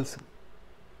appear troublesome,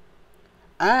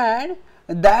 and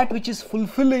that which is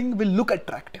fulfilling will look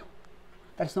attractive.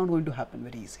 That's not going to happen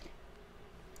very easily.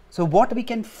 So what we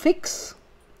can fix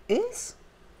is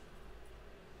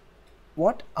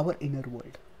what? Our inner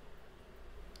world.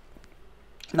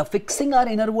 Now fixing our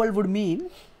inner world would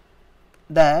mean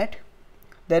that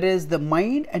there is the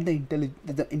mind and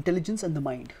the intelligence and the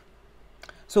mind.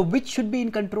 So which should be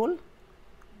in control?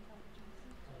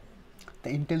 The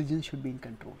intelligence should be in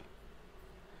control.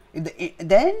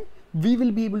 Then we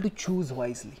will be able to choose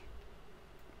wisely.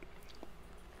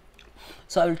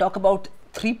 So I will talk about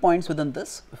 3 points within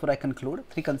this before I conclude,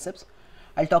 3 concepts.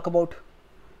 I will talk about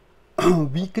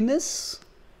weakness,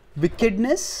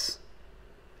 wickedness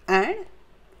and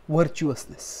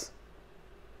virtuousness.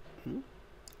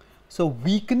 So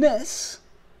weakness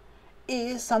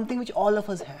is something which all of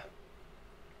us have.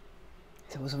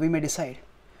 So we may decide.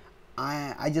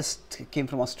 I just came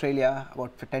from Australia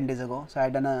about 10 days ago, so I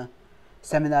had done a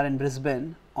seminar in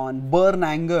Brisbane on burn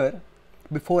anger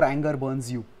before anger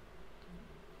burns you.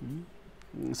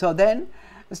 So then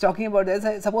I was talking about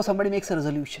this. Suppose somebody makes a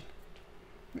resolution.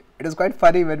 It was quite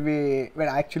funny when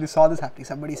I actually saw this happening.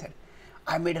 Somebody said,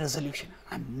 I made a resolution,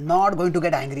 I'm not going to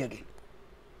get angry again.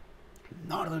 I'm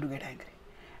not going to get angry.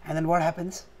 And then what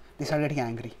happens? They start getting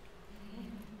angry.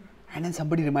 And then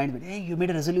somebody reminds me, hey, you made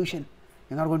a resolution,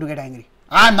 you're not going to get angry.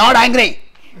 I'm not angry.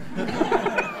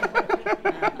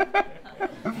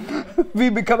 We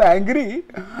become angry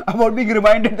about being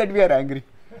reminded that we are angry.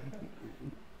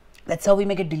 That's how we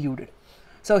make it deluded.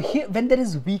 So here, when there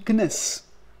is weakness,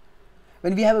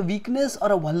 when we have a weakness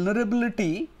or a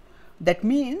vulnerability, That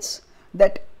means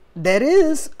that there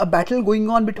is a battle going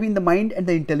on between the mind and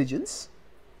the intelligence,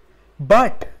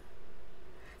 but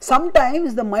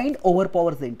sometimes the mind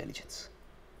overpowers the intelligence,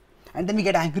 and then we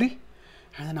get angry,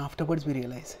 and then afterwards we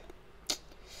realize,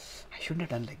 I shouldn't have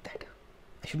done like that,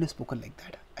 I shouldn't have spoken like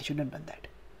that, I shouldn't have done that.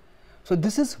 So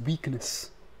this is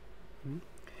weakness,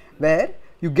 where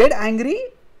you get angry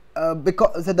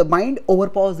because the mind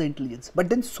overpowers the intelligence, but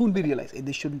then soon we realize, hey,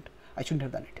 I shouldn't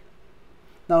have done it.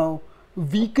 Now,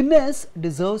 weakness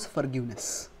deserves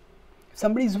forgiveness. If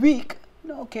somebody is weak,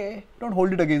 okay, don't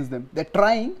hold it against them. They're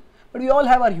trying, but we all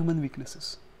have our human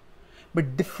weaknesses.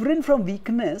 But different from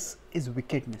weakness is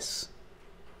wickedness.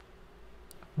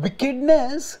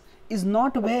 Wickedness is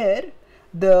not where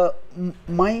the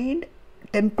mind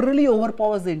temporarily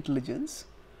overpowers the intelligence,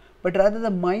 but rather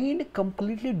the mind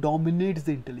completely dominates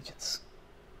the intelligence.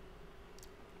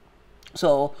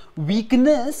 So,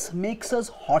 weakness makes us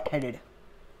hot-headed,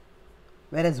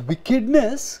 whereas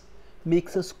wickedness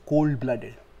makes us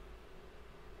cold-blooded.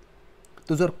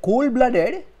 Those who are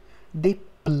cold-blooded, they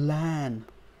plan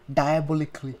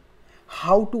diabolically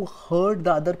how to hurt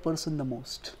the other person the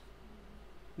most.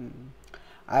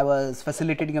 I was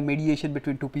facilitating a mediation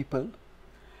between two people,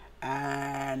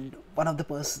 and one of the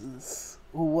persons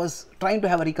who was trying to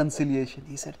have a reconciliation,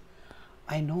 he said,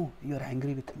 I know you are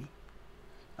angry with me.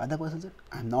 The other person said,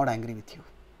 I am not angry with you.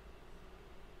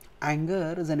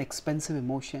 Anger is an expensive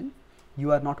emotion,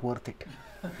 you are not worth it.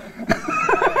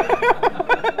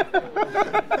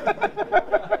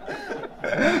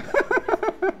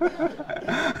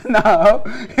 Now,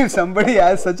 if somebody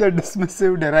has such a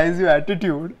dismissive, derisive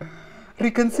attitude,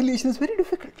 reconciliation is very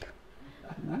difficult.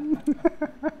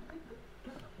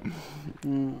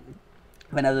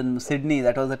 When I was in Sydney,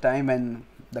 that was the time when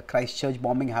the Christchurch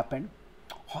bombing happened.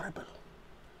 Horrible.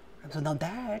 So now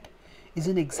that is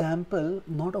an example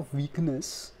not of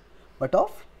weakness, but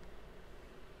of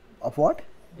what?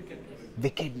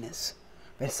 Wickedness.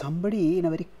 Where somebody in a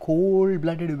very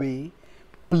cold-blooded way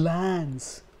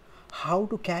plans how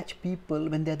to catch people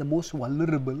when they are the most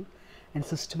vulnerable and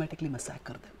systematically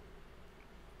massacre them.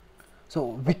 So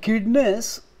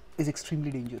wickedness is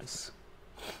extremely dangerous,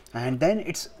 and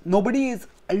then nobody is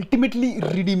ultimately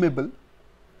irredeemable,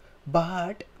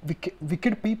 but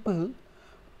wicked people,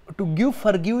 to give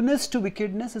forgiveness to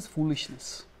wickedness is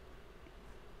foolishness,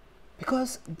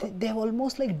 because they have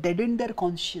almost like deadened their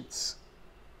conscience.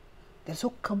 They are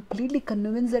so completely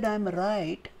convinced that I am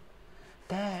right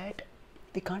that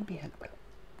they can't be helped.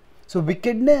 So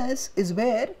wickedness is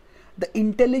where the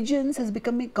intelligence has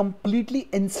become completely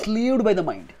enslaved by the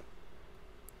mind,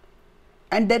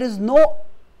 and there is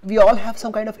we all have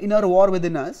some kind of inner war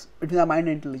within us between our mind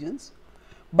and intelligence,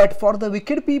 but for the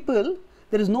wicked people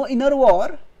there is no inner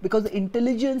war, because the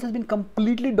intelligence has been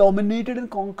completely dominated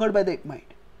and conquered by the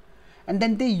mind, and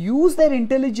then they use their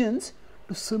intelligence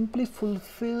to simply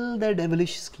fulfill their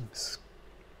devilish schemes.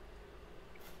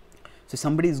 So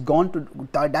somebody has gone to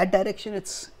that direction,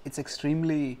 it's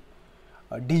extremely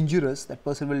dangerous. That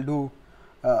person will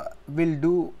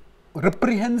do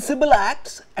reprehensible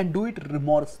acts and do it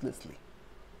remorselessly.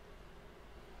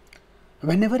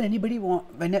 Whenever anybody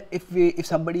if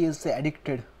somebody is, say,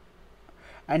 addicted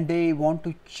and they want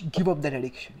to give up that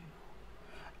addiction,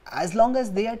 as long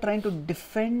as they are trying to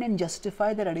defend and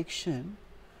justify their addiction,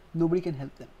 nobody can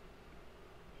help them.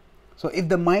 So if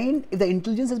the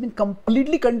intelligence has been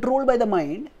completely controlled by the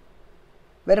mind,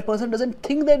 where a person doesn't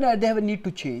think that they have a need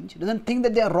to change, doesn't think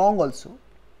that they are wrong also,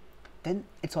 then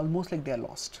it's almost like they are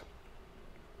lost.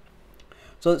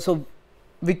 So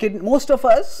most of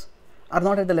us are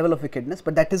not at the level of wickedness,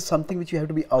 but that is something which you have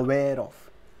to be aware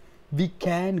of. We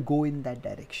can go in that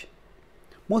direction.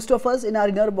 Most of us in our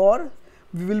inner war,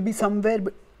 we will be somewhere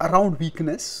around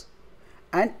weakness,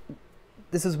 and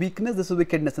this is weakness, this is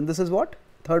wickedness, and this is what?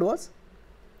 Third was?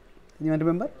 Anyone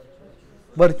remember?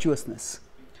 Virtuousness.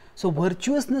 So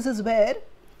virtuousness is where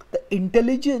the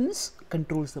intelligence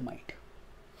controls the mind.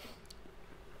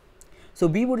 So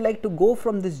we would like to go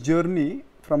from this journey,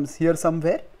 from here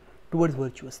somewhere, towards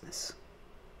virtuousness.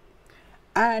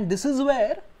 And this is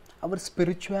where our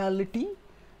spirituality,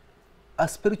 a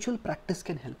spiritual practice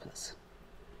can help us.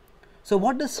 So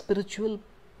what does spiritual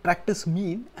practice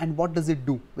mean, and what does it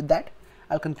do? With that,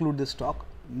 I'll conclude this talk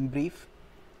in brief.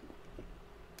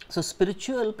 So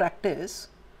spiritual practice,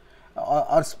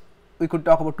 or we could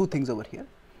talk about two things over here.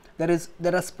 There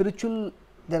are spiritual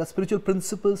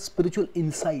principles, spiritual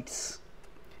insights.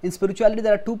 In spirituality,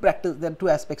 there are two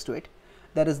aspects to it.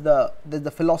 There is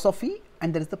the philosophy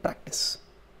and there is the practice.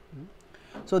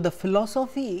 So the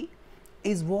philosophy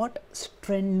is what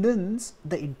strengthens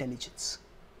the intelligence.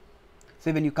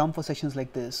 So when you come for sessions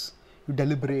like this, you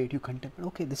deliberate, you contemplate.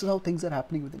 Okay, this is how things are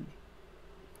happening within me.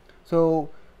 So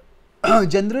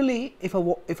generally, if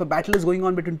a battle is going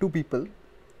on between two people,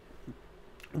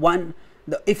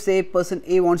 if say person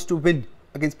A wants to win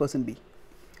against person B,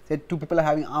 say two people are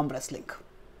having arm wrestling.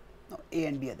 Now A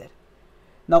and B are there.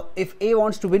 Now if A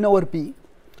wants to win over B,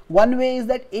 one way is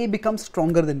that A becomes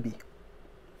stronger than B,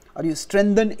 or you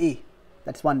strengthen A.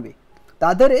 That's one way. The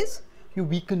other is you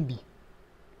weaken B.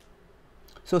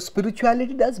 So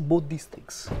spirituality does both these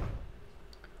things.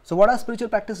 So what our spiritual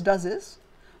practice does is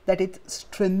that it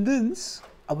strengthens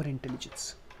our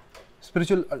intelligence.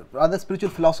 Spiritual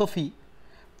philosophy,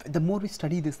 the more we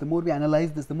study this, the more we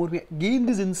analyze this, the more we gain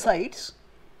these insights,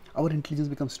 our intelligence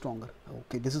becomes stronger.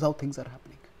 Okay, this is how things are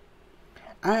happening.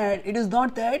 And it is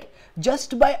not that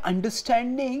just by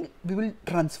understanding we will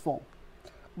transform,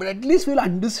 but at least we will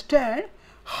understand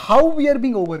how we are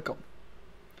being overcome.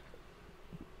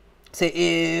 Say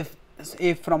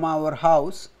if from our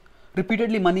house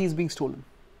repeatedly money is being stolen,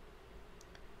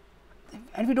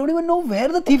 and we don't even know where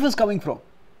the thief is coming from,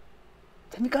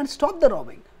 then we can't stop the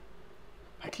robbing.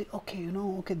 At least,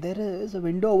 okay, there is a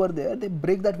window over there, they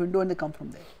break that window and they come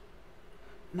from there.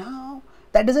 Now,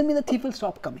 that doesn't mean the thief will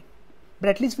stop coming, but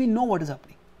at least we know what is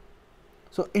happening.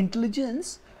 So,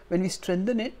 intelligence, when we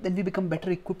strengthen it, then we become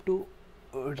better equipped to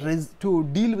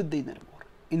deal with the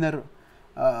inner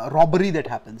robbery that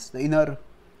happens, the inner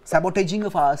sabotaging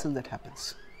of ourselves that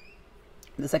happens.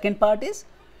 The second part is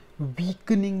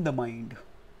weakening the mind.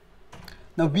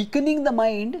 Now, weakening the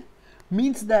mind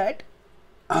means that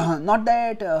not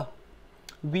that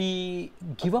we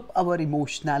give up our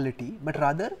emotionality, but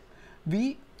rather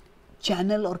we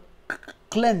channel or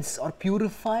cleanse or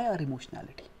purify our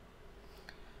emotionality.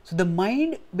 So, the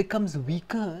mind becomes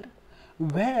weaker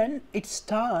when it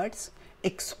starts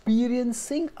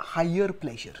experiencing higher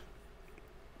pleasure.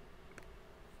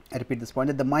 I repeat this point,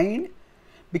 that the mind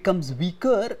becomes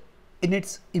weaker in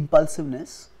its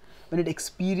impulsiveness when it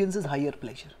experiences higher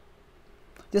pleasure.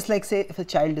 Just like, say, if a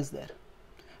child is there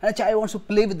and a child wants to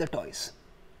play with the toys,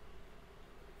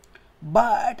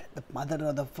 but the mother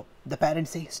or the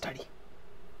parents say, study.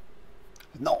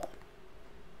 No,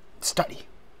 study.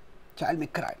 Child may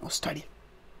cry, no, study.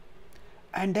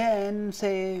 And then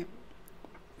say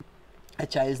a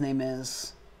child's name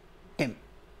is Tim.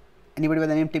 Anybody with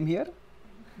the name Tim here?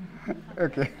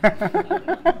 Okay.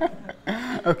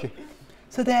 Okay.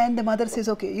 So then the mother says,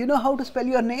 okay, you know how to spell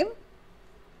your name?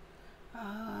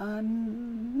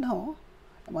 No.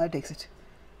 The mother takes it.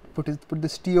 Put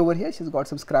this T over here. She's got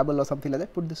some Scrabble or something like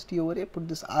that. Put this T over here. Put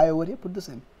this I over here. Put this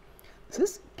M. This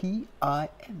is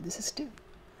T-I-M. This is Tim.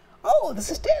 Oh,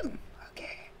 this is Tim.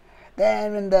 Okay.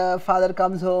 Then when the father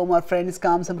comes home or friends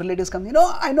come, some relatives come,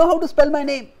 I know how to spell my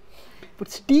name.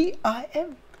 Puts T-I-M.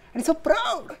 And he's so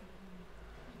proud.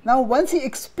 Now, once he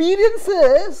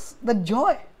experiences the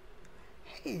joy,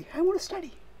 hey, I want to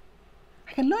study.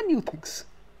 I can learn new things.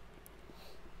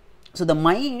 So, the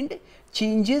mind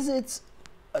changes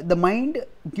the mind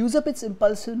gives up its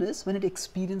impulsiveness when it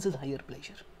experiences higher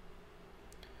pleasure.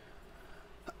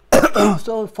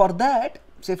 So, for that,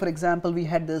 say for example, we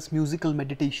had this musical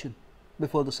meditation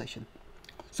before the session.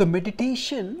 So,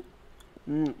 meditation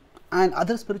and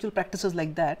other spiritual practices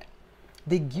like that,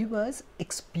 they give us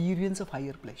experience of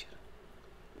higher pleasure.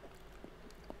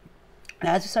 And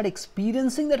as you start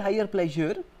experiencing that higher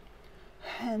pleasure,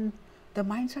 and the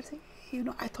mind starts saying,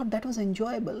 I thought that was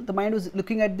enjoyable. The mind was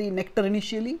looking at the nectar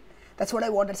initially. That's what I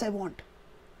want, that's what I want.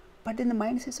 But then the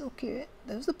mind says, okay,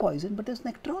 there's the poison, but there's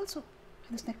nectar also.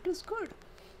 And this nectar is good.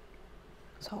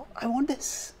 So, I want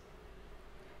this.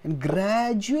 And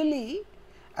gradually,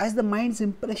 as the mind's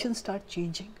impressions start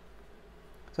changing.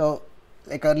 So,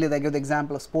 like earlier I gave the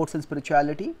example of sports and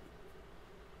spirituality.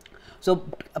 So,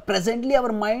 presently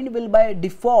our mind will by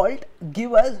default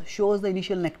show us the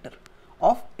initial nectar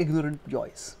of ignorant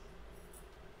joys.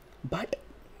 But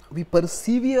we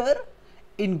persevere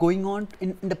in going on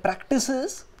in the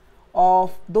practices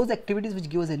of those activities which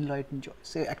give us enlightened joy,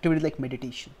 say activities like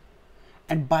meditation.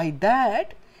 And by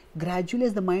that, gradually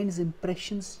as the mind's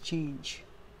impressions change,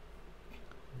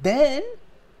 then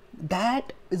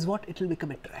that is what it will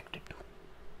become attracted to.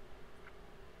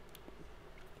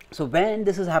 So, when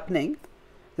this is happening,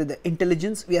 the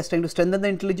intelligence, we are trying to strengthen the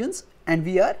intelligence and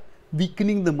we are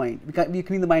weakening the mind,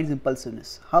 weakening the mind's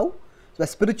impulsiveness. How? So, by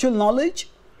spiritual knowledge,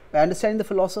 by understanding the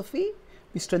philosophy,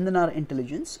 we strengthen our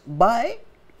intelligence by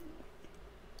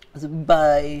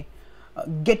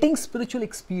getting spiritual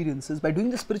experiences, by doing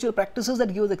the spiritual practices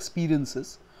that give us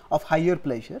experiences of higher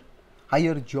pleasure,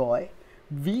 higher joy,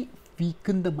 we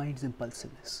weaken the mind's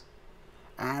impulsiveness.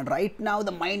 And right now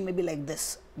the mind may be like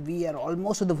this, we are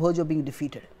almost at the verge of being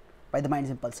defeated. by the mind's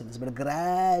impulsiveness, but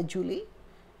gradually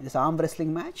in this arm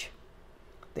wrestling match,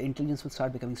 the intelligence will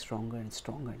start becoming stronger and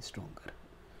stronger and stronger,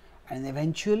 and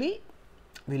eventually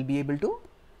we will be able to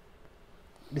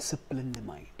discipline the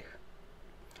mind.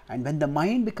 And when the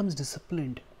mind becomes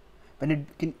disciplined, when it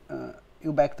can,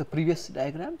 you back the previous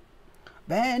diagram,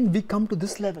 when we come to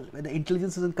this level where the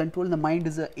intelligence is in control and the mind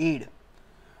is an aid,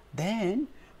 then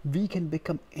we can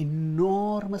become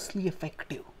enormously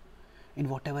effective in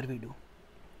whatever we do.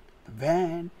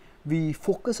 When we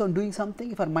focus on doing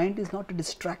something, if our mind is not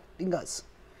distracting us,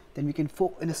 then we can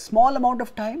in a small amount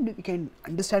of time we can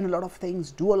understand a lot of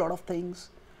things, do a lot of things,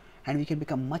 and we can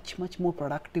become much more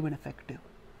productive and effective,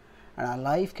 and our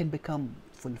life can become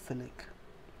fulfilling.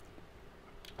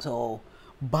 So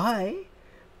by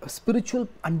spiritual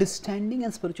understanding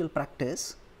and spiritual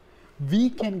practice, we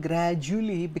can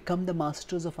gradually become the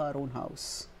masters of our own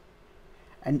house,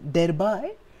 and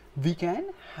thereby we can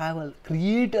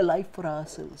create a life for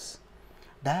ourselves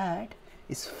that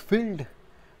is filled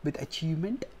with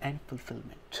achievement and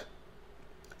fulfillment.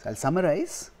 So I'll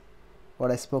summarize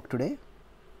what I spoke today.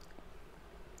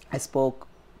 I spoke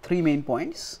 3 main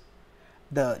points: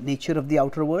 the nature of the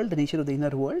outer world, the nature of the inner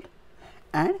world,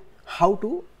 and how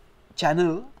to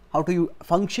channel, how to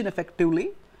function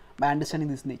effectively by understanding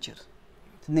this nature.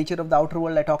 The nature of the outer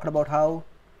world, I talked about how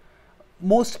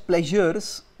most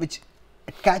pleasures which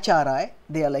catch our eye,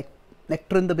 they are like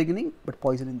nectar in the beginning but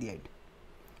poison in the end.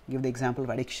 Give the example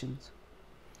of addictions,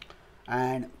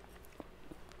 and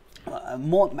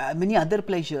many other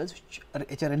pleasures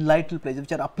which are enlightened pleasures,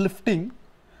 which are uplifting,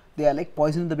 they are like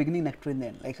poison in the beginning, nectar in the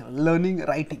end. Like learning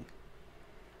writing,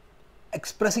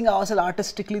 expressing ourselves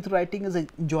artistically through writing is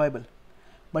enjoyable,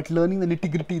 but learning the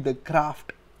nitty-gritty, the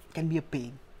craft, can be a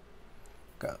pain.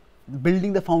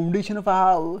 Building the foundation of a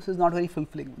house is not very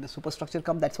fulfilling. When the superstructure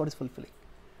comes, that's what is fulfilling.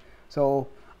 So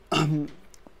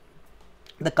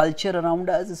the culture around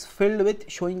us is filled with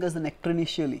showing us the nectar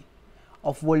initially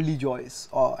of worldly joys,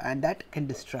 and that can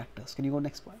distract us. Can you go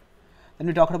next point? Then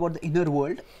we talked about the inner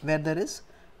world, where there is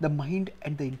the mind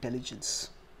and the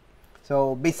intelligence.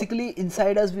 So basically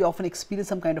inside us we often experience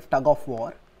some kind of tug of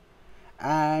war,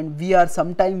 and we are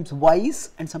sometimes wise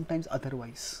and sometimes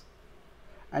otherwise,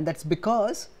 and that's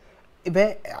because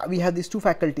we have these 2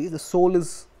 faculties. The soul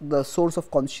is the source of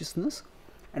consciousness,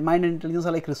 and mind and intelligence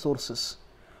are like resources.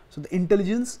 So the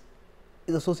intelligence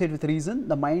is associated with reason,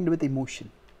 the mind with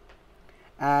emotion,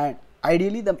 and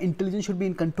ideally the intelligence should be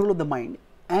in control of the mind,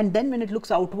 and then when it looks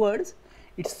outwards,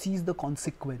 it sees the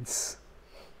consequence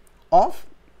of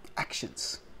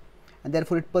actions, and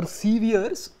therefore it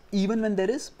perseveres even when there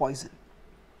is poison.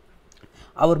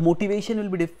 Our motivation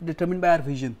will be determined by our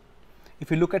vision. If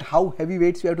we look at how heavy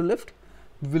weights we have to lift,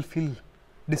 we will feel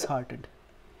disheartened.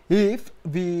 If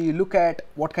we look at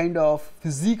what kind of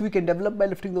physique we can develop by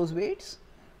lifting those weights,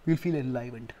 we will feel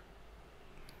enlivened.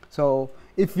 So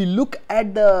if we look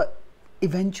at the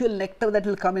eventual nectar that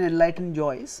will come in enlightened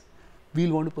joys, we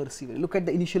will want to persevere. Look at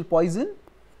the initial poison,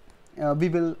 we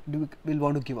will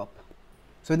want to give up.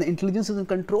 So when the intelligence is in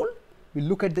control, we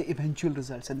look at the eventual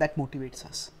results, and that motivates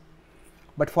us.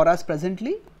 But for us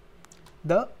presently,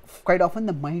 quite often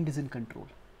the mind is in control,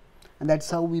 and that's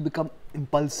how we become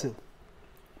impulsive,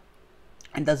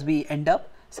 and thus we end up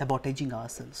sabotaging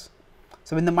ourselves.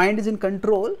 So when the mind is in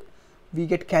control, we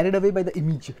get carried away by the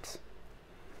immediates.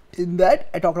 In that,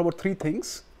 I talked about 3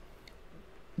 things.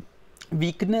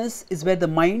 Weakness is where the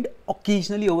mind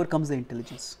occasionally overcomes the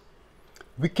intelligence.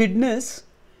 Wickedness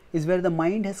is where the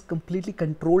mind has completely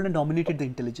controlled and dominated the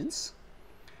intelligence,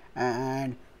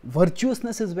 and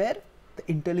virtuousness is where the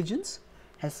intelligence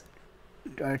has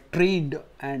trained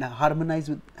and harmonized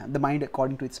with the mind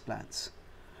according to its plans.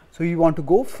 So we want to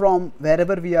go from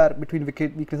wherever we are between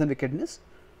weakness and wickedness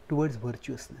towards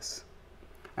virtuousness.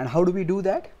 And how do we do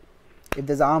that? If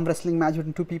there's an arm wrestling match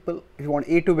between 2 people, if you want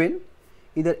A to win,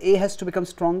 either A has to become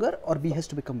stronger or B has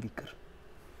to become weaker.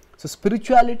 So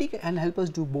spirituality can help us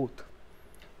do both.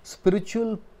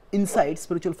 Spiritual insight,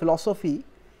 spiritual philosophy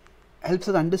helps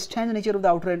us understand the nature of the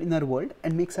outer and inner world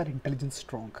and makes our intelligence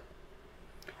strong.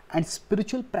 And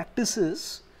spiritual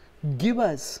practices give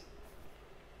us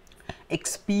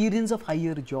experience of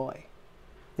higher joy.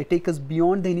 They take us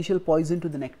beyond the initial poison to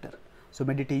the nectar. So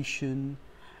meditation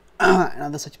and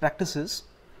other such practices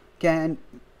can,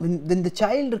 when the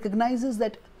child recognizes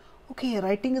that, okay,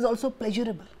 writing is also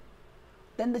pleasurable,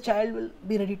 then the child will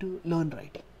be ready to learn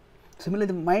writing. Similarly,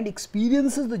 the mind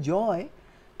experiences the joy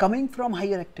coming from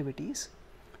higher activities,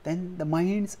 then the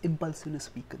mind's impulsiveness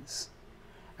weakens.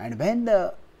 And when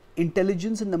the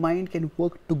intelligence and the mind can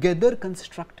work together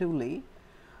constructively,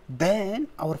 then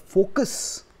our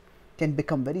focus can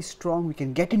become very strong. We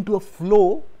can get into a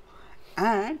flow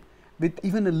and with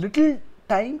even a little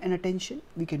time and attention,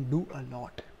 we can do a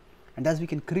lot, and thus we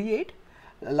can create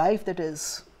a life that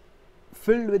is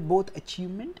filled with both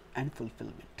achievement and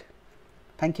fulfillment.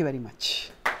 Thank you very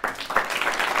much.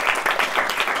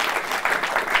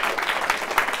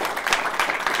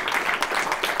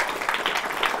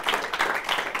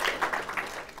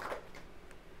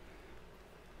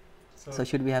 So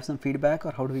should we have some feedback,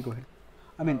 or how do we go ahead?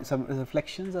 I mean, some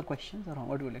reflections or questions, or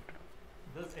what do you like to do?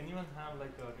 Does anyone have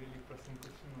like a really pressing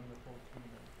question on the whole thing?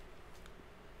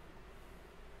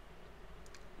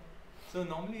 So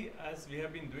normally, as we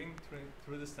have been doing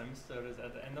through the semester, is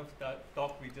at the end of that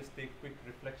talk we just take quick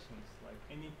reflections, like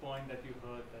any point that you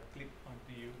heard that clicked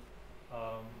onto you,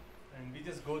 and we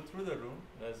just go through the room.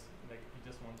 As like we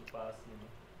just want to pass, you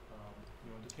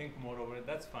want to think more over it.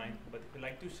 That's fine. But if you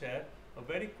like to share a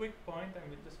very quick point, and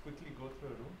we just quickly go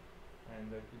through a room,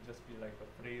 and it could just be like a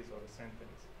phrase or a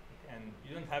sentence. And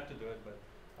you don't have to do it, but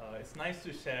it's nice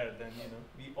to share. Then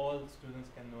we all students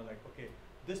can know, like, okay,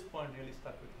 this point really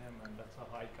stuck with him, and that's how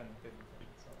I connected with it.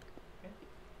 So, okay.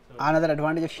 So another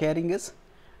advantage of sharing is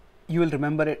you will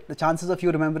remember it. The chances of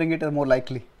you remembering it are more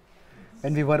likely.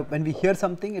 yes. When we hear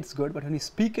something, it's good, but when we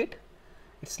speak it,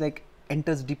 it's like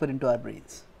enters deeper into our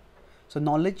brains. So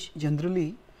knowledge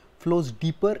generally flows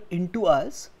deeper into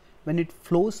us when it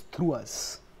flows through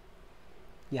us.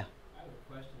 Yeah. I have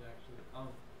a question actually.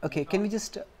 Okay, can we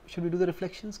just should we do the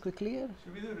reflections quickly? Or?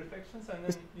 Should we do reflections, and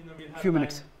Just then we'll have few time,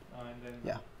 minutes. And then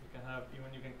Yeah. you can have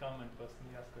you can come and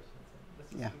personally ask questions. And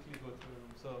let's just Yeah. quickly go through the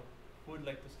room. So who would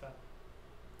like to start?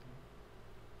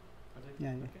 Ajay?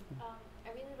 Yeah, yeah. Okay. I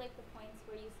really like the points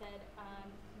where you said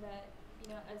that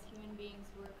as human beings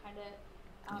we're kind of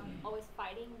always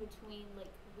fighting between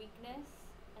like weakness,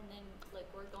 and then like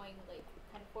we're going like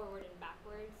kind of forward and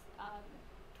backwards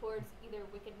towards either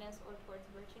wickedness or towards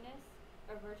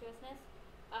virtuousness.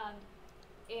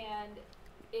 And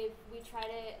if we try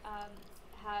to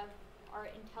have our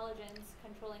intelligence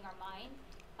controlling our mind,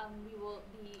 we will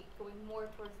be going more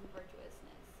towards the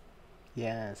virtuousness.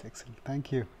 Yes, excellent.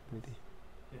 Thank you, Rudy.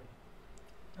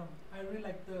 I really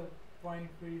like the point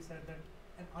where you said that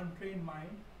an untrained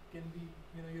mind can be,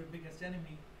 your biggest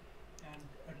enemy, and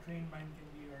a trained mind can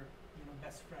be your,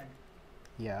 best friend.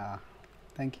 Yeah,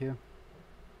 thank you.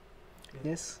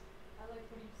 Yes. I like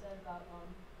what you said about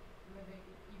living.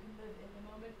 You can live in the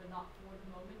moment, but not for the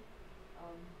moment.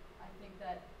 I think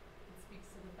that it speaks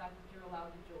to the fact that you're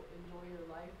allowed to enjoy your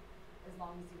life as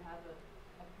long as you have a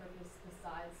purpose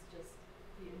besides just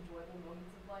the enjoyable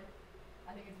moments of life.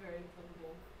 I think it's very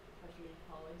applicable, especially in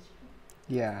college.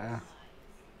 Yeah.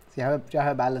 So you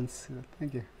have a balance.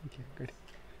 Thank you. Good.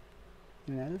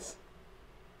 Anyone else?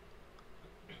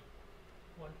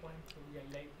 One point, so I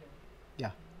like.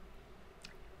 Yeah.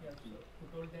 Yeah. So who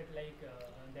told that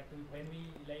that when we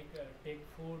take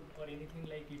food or anything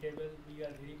like eatable, we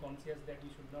are very conscious that we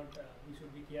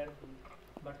should be careful.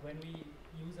 But when we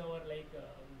use our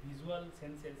visual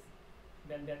senses,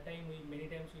 then that time many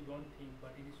times we don't think,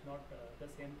 but it is not the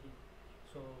same thing.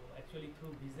 So actually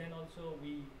through vision also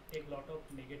we take lot of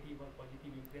negative or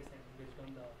positive impression based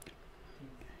on the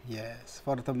things. Yes.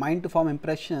 For the mind to form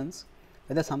impressions,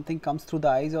 whether something comes through the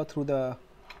eyes or through the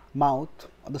mouth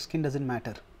or the skin doesn't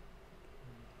matter.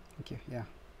 Okay. Yeah.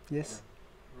 Yes.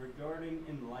 Regarding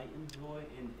enlightened joy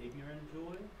and ignorant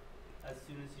joy, as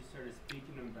soon as you started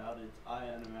speaking about it, I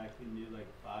automatically knew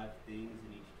 5 things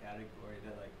in each category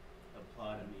that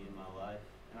apply to me in my life.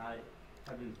 And I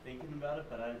have been thinking about it,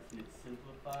 but I haven't seen it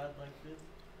simplified like this.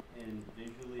 And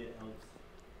visually it helps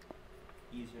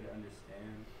easier to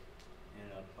understand and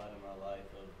apply to my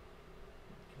life of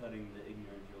cutting the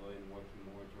ignorant joy and working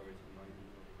more towards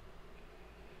enlightened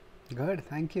joy. Good.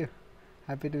 Thank you.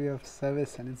 Happy to be of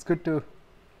service, and it's good to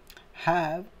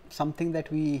have something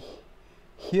that we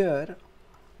hear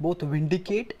both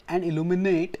vindicate and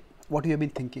illuminate what you have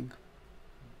been thinking.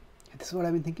 This is what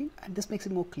I've been thinking, and this makes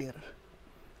it more clearer.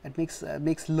 It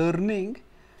makes learning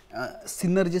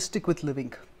synergistic with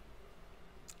living.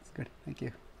 It's good. Thank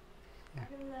you. I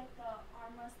really like the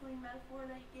arm wrestling metaphor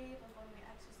that you gave of when we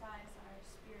exercise our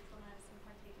spiritualness and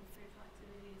partake in spiritual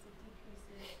activities, it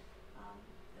decreases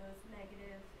those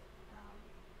negative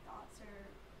thoughts or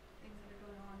things that are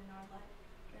going on in our life,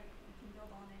 that we can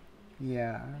build on it. And,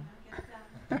 Yeah. get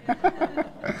it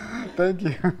done. Thank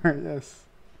you. Yes.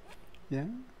 Yeah.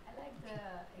 I like the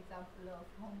example of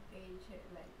homepage,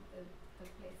 like the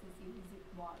places you visit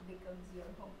more becomes your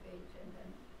homepage, and then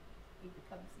it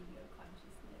becomes in your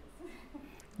consciousness.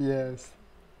 Yes,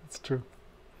 it's true.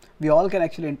 We all can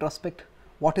actually introspect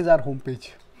what is our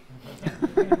homepage.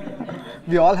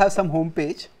 We all have some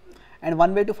homepage, and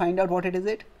one way to find out what it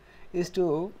is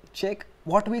to check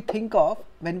what we think of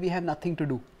when we have nothing to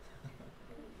do.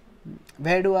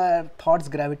 Where do our thoughts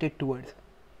gravitate towards?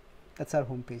 That's our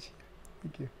homepage.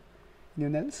 Thank you.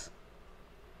 Anyone else?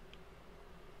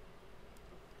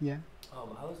 Yeah. I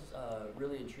was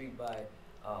really intrigued by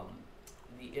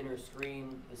the inner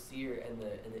screen, the seer, and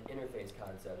the interface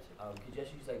concept. Could you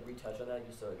actually just retouch on that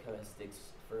just so it kind of sticks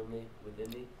firmly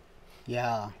within me?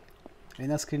 Yeah.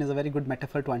 Inner screen is a very good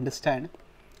metaphor to understand.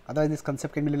 Otherwise, this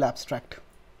concept can be a little abstract.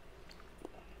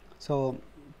 So,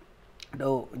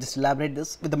 to just elaborate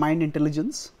this with the mind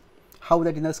intelligence, how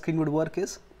that inner screen would work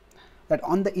is that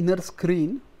on the inner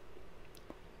screen,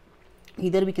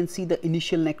 either we can see the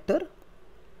initial nectar,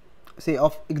 say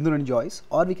of ignorant joys,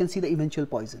 or we can see the eventual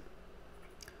poison.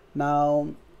 Now,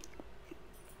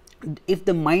 if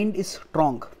the mind is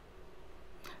strong,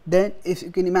 then if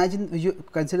you can imagine, you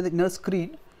consider the inner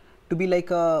screen to be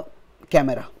like a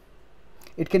camera.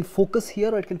 It can focus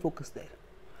here or it can focus there.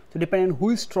 So, depending on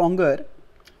who is stronger,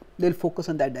 they will focus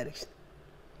on that direction.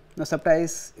 Now,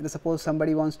 sometimes suppose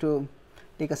somebody wants to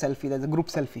take a selfie, there is a group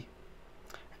selfie,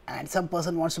 and some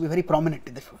person wants to be very prominent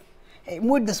in the phone. Hey,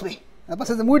 move it this way. The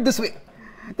person says, move it this way.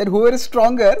 Then whoever is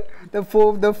stronger, the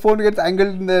phone gets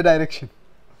angled in the direction.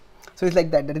 So, it's like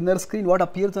that. The inner screen, what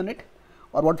appears on it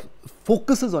or what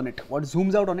focuses on it, what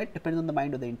zooms out on it, depends on the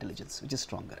mind or the intelligence, which is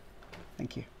stronger.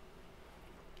 Thank you.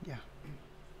 Yeah.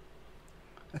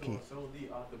 Okay. So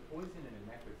the poison and the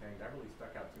nectar thing, that really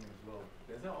stuck out to me as well.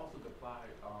 Does that also apply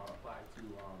to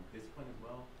discipline as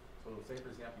well? So say for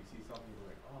example, you see something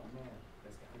you're like, oh man,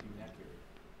 that's got to be nectar.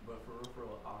 But for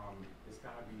real, it's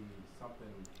got to be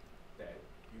something that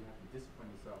you have to discipline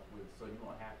yourself with, so you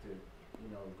don't have to,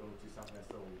 go to something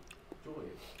that's so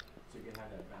joyous. So you can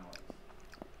have that balance.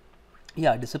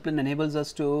 Yeah, discipline enables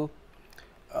us to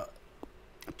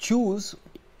choose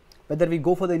whether we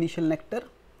go for the initial nectar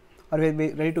or we are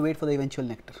ready to wait for the eventual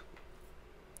nectar.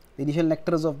 The initial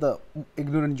nectar is of the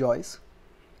ignorant joys.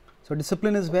 So,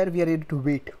 discipline is where we are ready to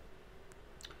wait.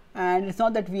 And it's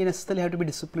not that we necessarily have to be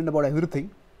disciplined about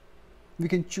everything. We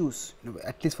can choose,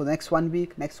 at least for the next 1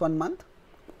 week, next 1 month,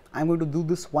 I am going to do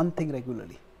this one thing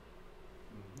regularly.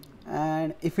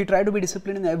 And if we try to be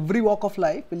disciplined in every walk of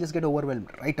life, we will just get overwhelmed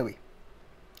right away.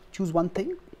 Choose one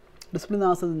thing, discipline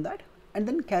ourselves in that, and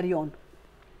then carry on.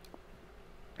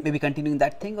 Maybe continuing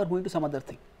that thing or going to some other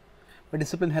thing. But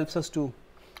discipline helps us to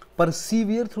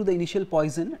persevere through the initial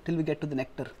poison till we get to the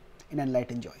nectar in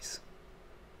enlightened joys.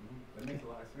 That makes a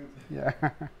lot of sense.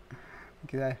 Yeah.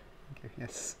 Okay.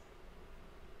 Yes.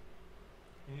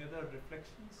 Any other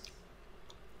reflections?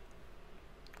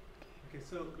 Okay,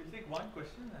 so we'll take one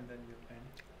question and then we'll end.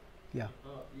 Yeah.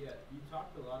 Yeah, you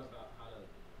talked a lot about how to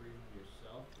bring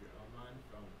yourself, your own mind,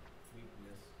 from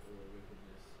weakness or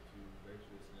wickedness to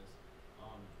virtuousness.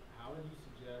 How would you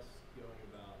suggest going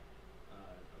about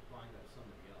applying that to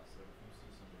somebody else? Like if you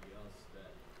see somebody else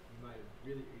that you might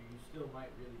really, or you still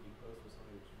might really be close with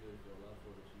somebody that you really feel love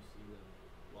for, but you see them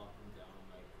walking down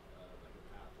like a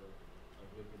path of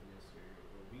wickedness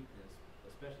or weakness,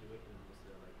 especially wickedness,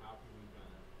 there, like how can we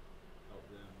kind of help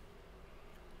them?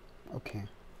 Okay.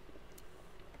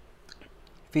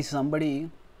 If we see somebody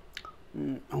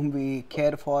whom we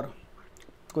care for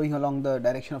going along the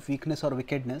direction of weakness or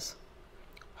wickedness,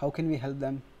 how can we help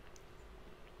them?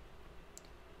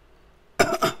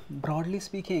 Broadly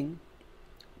speaking,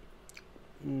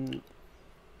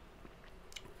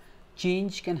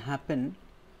 change can happen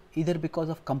either because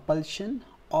of compulsion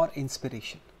or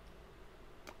inspiration.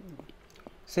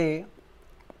 Say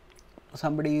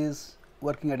somebody is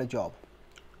working at a job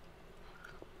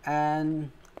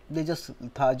and they just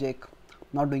lethargic,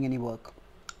 not doing any work,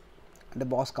 and the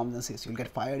boss comes and says, you'll get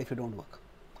fired if you don't work.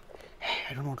 Hey,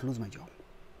 I don't want to lose my job.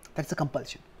 That's a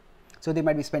compulsion. So they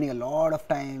might be spending a lot of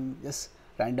time just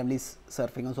randomly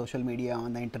surfing on social media,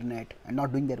 on the internet, and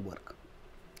not doing their work.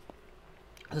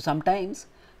 So sometimes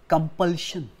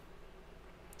compulsion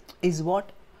is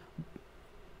what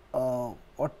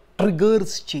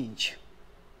triggers change.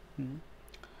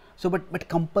 So, but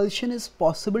compulsion is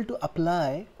possible to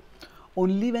apply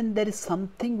only when there is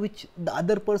something which the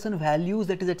other person values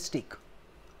that is at stake.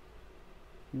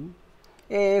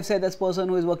 If say this person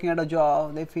who is working at a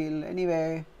job, they feel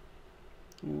anyway,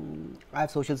 I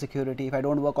have social security, if I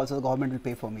don't work also the government will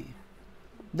pay for me,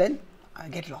 then I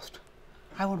get lost,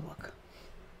 I won't work.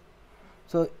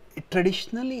 So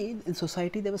traditionally in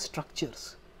society there were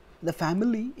structures, the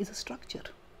family is a structure.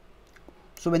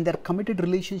 So when there are committed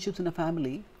relationships in a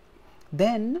family,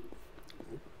 then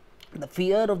the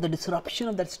fear of the disruption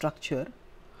of that structure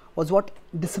was what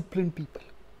disciplined people.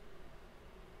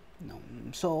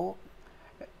 So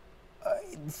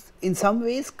in some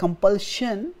ways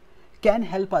compulsion can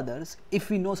help others if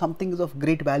we know something is of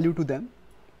great value to them,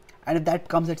 and if that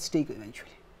comes at stake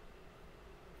eventually.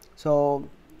 So,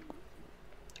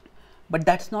 but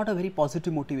that's not a very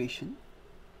positive motivation,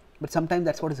 but sometimes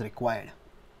that's what is required.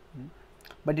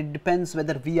 But it depends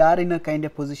whether we are in a kind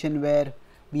of position where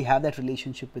we have that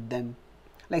relationship with them.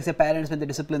 Like say parents, when they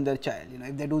discipline their child,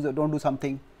 if they don't do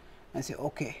something and say,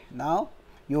 okay, now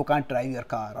you can't drive your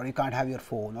car or you can't have your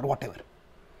phone or whatever.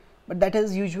 But that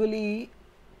is usually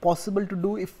possible to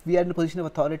do if we are in a position of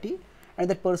authority and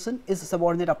that person is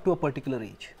subordinate up to a particular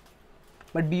age.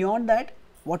 But beyond that,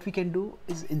 what we can do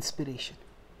is inspiration.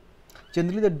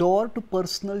 Generally, the door to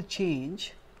personal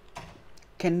change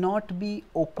cannot be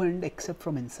opened except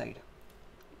from inside.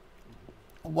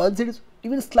 Once it is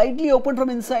even slightly open from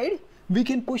inside, we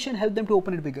can push and help them to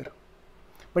open it bigger.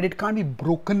 But it can't be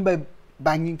broken by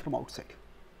banging from outside.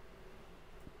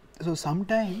 So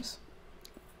sometimes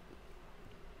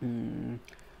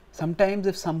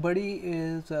if somebody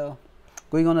is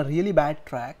going on a really bad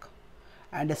track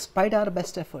and despite our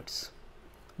best efforts,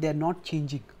 they are not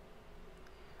changing,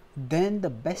 then the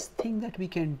best thing that we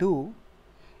can do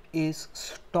is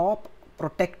stop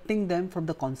protecting them from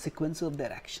the consequences of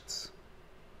their actions.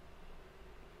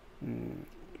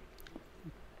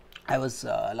 I was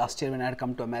last year when I had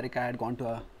come to America, I had gone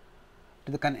to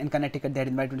in Connecticut. They had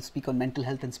invited me to speak on mental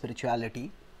health and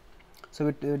spirituality.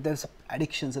 So there's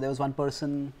addiction. So there was one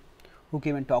person who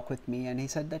came and talked with me, and he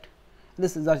said that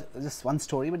this is just one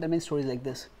story, but there are many stories like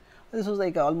this. This was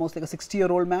like almost like a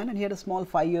 60-year-old man, and he had a small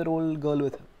 5-year-old girl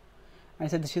with him. And I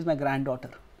said, "This is my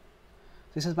granddaughter.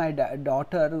 This is my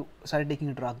daughter who started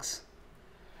taking drugs."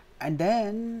 And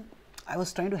then I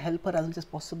was trying to help her as much as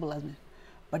possible,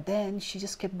 but then she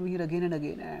just kept doing it again and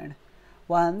again. And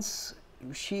once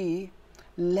she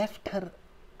left her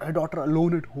daughter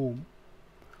alone at home,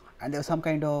 and there was some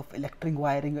kind of electric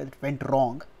wiring that went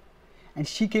wrong, and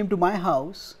she came to my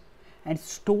house and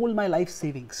stole my life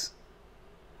savings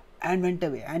and went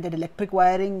away. And that electric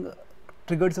wiring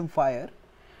triggered some fire,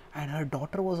 and her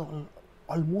daughter was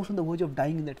almost on the verge of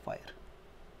dying in that fire.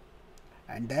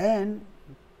 And then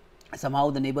somehow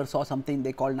the neighbor saw something,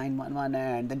 they called 911,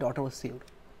 and the daughter was saved.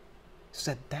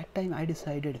 So at that time I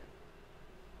decided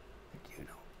that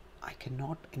I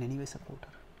cannot in any way support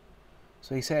her.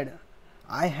 So he said,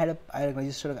 I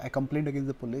complained against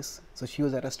the police. So she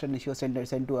was arrested and she was sent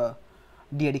to a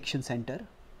de-addiction center,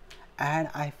 and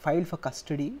I filed for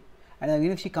custody, and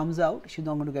even if she comes out, she's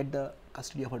not going to get the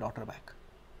custody of her daughter back.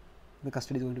 The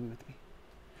custody is going to be with me.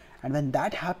 And when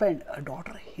that happened, her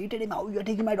daughter hated him. "How you are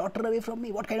taking my daughter away from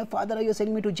me? What kind of father are you,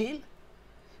 sending me to jail?"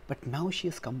 But now she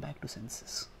has come back to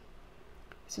senses.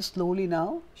 So slowly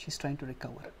now she's trying to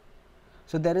recover.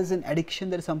 So there is an addiction,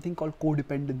 there is something called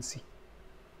codependency,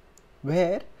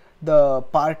 where the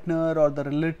partner or the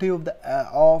relative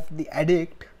of the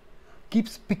addict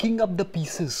keeps picking up the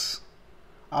pieces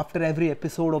after every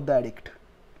episode of the addict.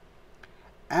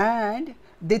 And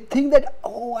they think that,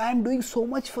 oh, I am doing so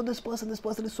much for this person is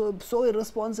so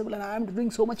irresponsible, and I am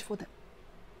doing so much for them.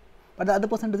 But the other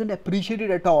person doesn't appreciate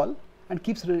it at all and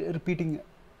keeps repeating,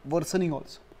 worsening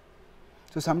also.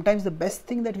 So sometimes the best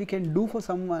thing that we can do for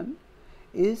someone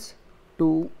is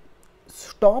to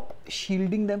stop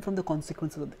shielding them from the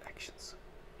consequences of their actions.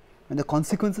 When the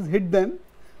consequences hit them,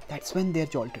 that's when they are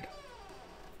jolted.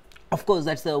 Of course,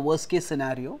 that's the worst case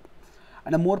scenario.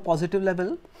 On a more positive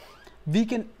level,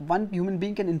 one human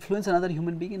being can influence another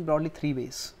human being in broadly 3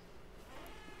 ways.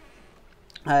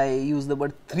 I use the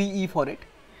word 3E for it: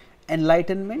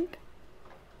 enlightenment,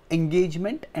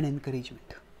 engagement, and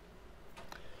encouragement.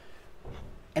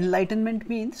 Enlightenment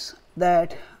means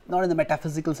that, not in the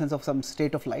metaphysical sense of some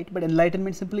state of light, but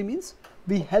enlightenment simply means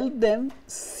we help them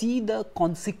see the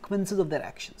consequences of their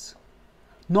actions.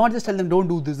 Not just tell them, don't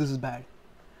do this, this is bad.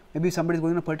 Maybe if somebody is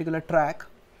going on a particular track,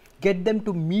 get them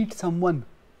to meet someone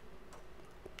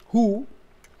who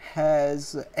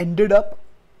has ended up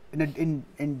in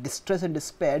distress and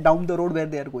despair down the road where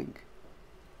they are going.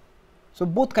 So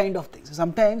both kind of things.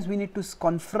 Sometimes we need to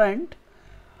confront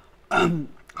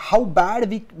how bad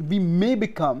we may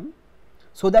become,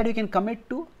 so that we can commit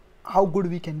to how good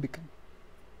we can become.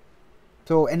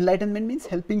 So enlightenment means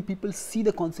helping people see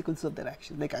the consequences of their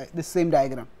actions. Like this same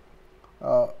diagram,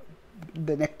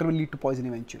 the nectar will lead to poison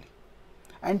eventually,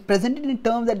 and present it in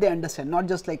terms that they understand, not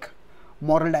just like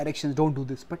moral directions, don't do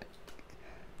this, but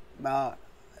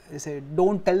they say,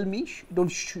 don't tell me,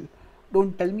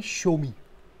 don't tell me, show me.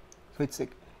 So it's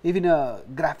like, even a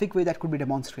graphic way that could be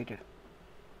demonstrated.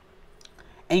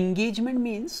 Engagement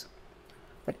means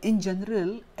that in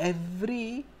general,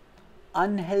 every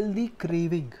unhealthy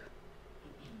craving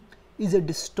is a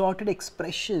distorted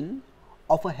expression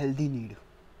of a healthy need.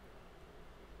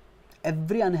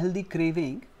 every unhealthy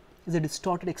craving is a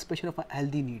distorted expression of a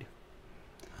healthy need.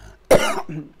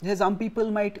 Some people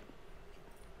might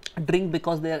drink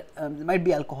because they might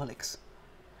be alcoholics,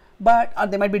 but or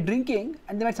they might be drinking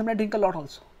and they might sometimes drink a lot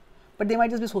also, but they might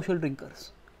just be social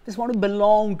drinkers, just want to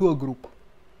belong to a group.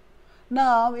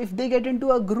 Now if they get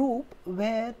into a group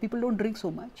where people don't drink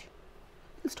so much,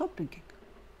 they'll stop drinking.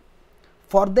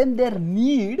 For them their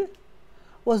need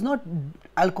was not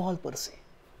alcohol per se,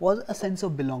 was a sense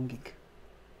of belonging.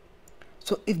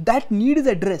 So if that need is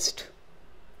addressed,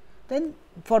 then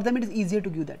for them it is easier to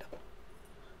give that up.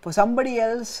 For somebody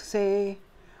else, say,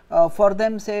 for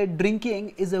them, say,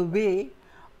 drinking is a way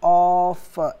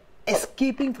of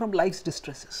escaping from life's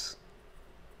distresses.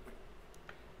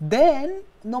 Then,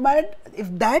 no matter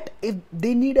if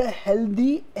they need a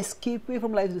healthy escape way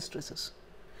from life's distresses,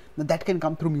 now that can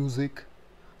come through music,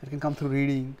 that can come through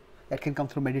reading, that can come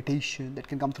through meditation, that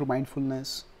can come through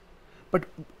mindfulness. But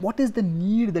what is the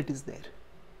need that is there?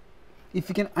 If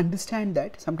we can understand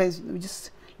that, sometimes we just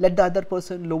let the other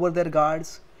person lower their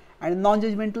guards and in a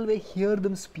non-judgmental way hear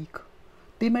them speak.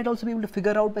 They might also be able to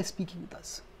figure out by speaking with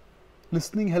us.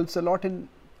 Listening helps a lot in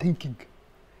thinking.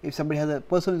 If somebody has a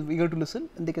person who is eager to listen,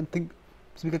 and they can think,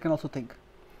 speaker can also think.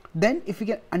 Then if we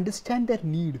can understand their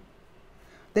need,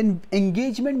 then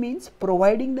engagement means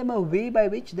providing them a way by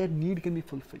which their need can be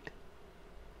fulfilled.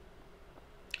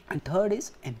 And third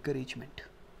is encouragement.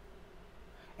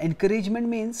 Encouragement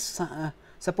means,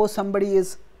 suppose somebody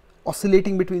is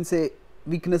oscillating between, say,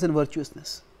 weakness and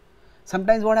virtuousness.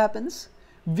 Sometimes what happens,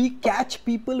 we catch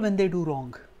people when they do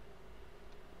wrong.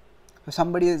 So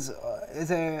somebody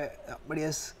somebody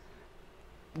has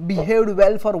behaved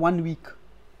well for 1 week,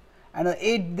 and on the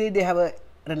 8th day they have a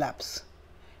relapse.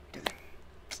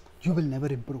 You will never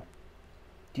improve.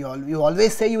 You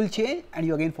always say you will change, and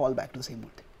you again fall back to the same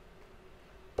old thing.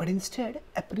 But instead,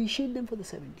 appreciate them for the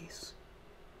 7 days.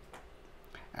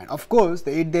 And of course,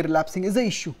 the 8th day relapsing is the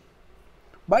issue.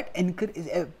 But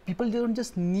people don't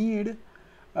just need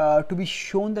to be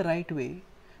shown the right way.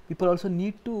 People also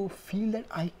need to feel that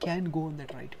I can go in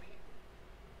that right way.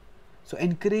 So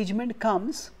encouragement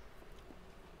comes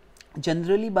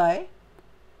generally by,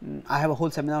 I have a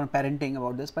whole seminar on parenting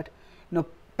about this, but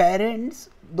parents,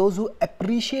 those who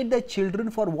appreciate their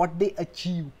children for what they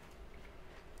achieve,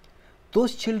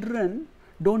 those children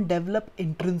don't develop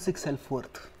intrinsic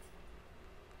self-worth,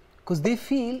 because they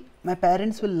feel my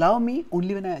parents will love me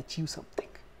only when I achieve something.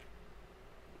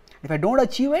 If I don't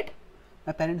achieve it,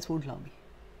 my parents won't love me.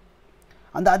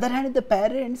 On the other hand, the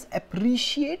parents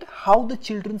appreciate how the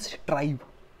children strive.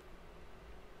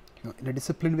 In a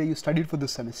disciplined way, you studied for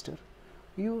this semester,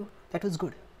 that was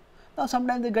good. Now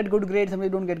sometimes they get good grades, sometimes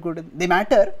they don't get good. They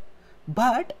matter,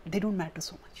 but they don't matter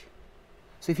so much.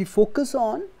 So if you focus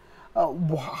on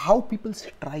how people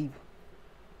strive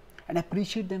and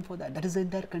appreciate them for that, that is in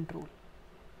their control.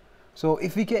 So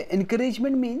if we can,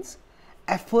 encouragement means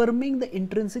affirming the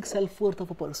intrinsic self-worth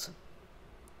of a person.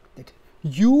 That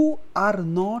you are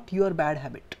not your bad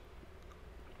habit.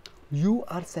 You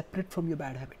are separate from your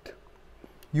bad habit.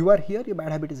 You are here, your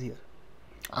bad habit is here.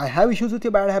 I have issues with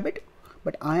your bad habit,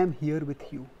 but I am here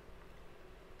with you.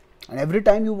 And every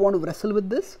time you want to wrestle with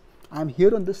this, I am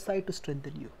here on this side to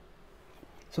strengthen you.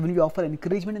 So when we offer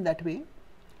encouragement in that way,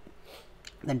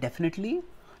 then definitely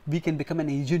we can become an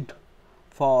agent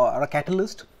or a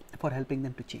catalyst for helping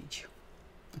them to change.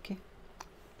 Okay.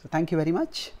 So thank you very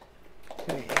much.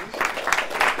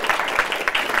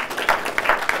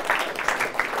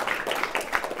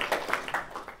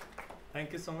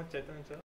 Thank you so much, Chaitanya Charan.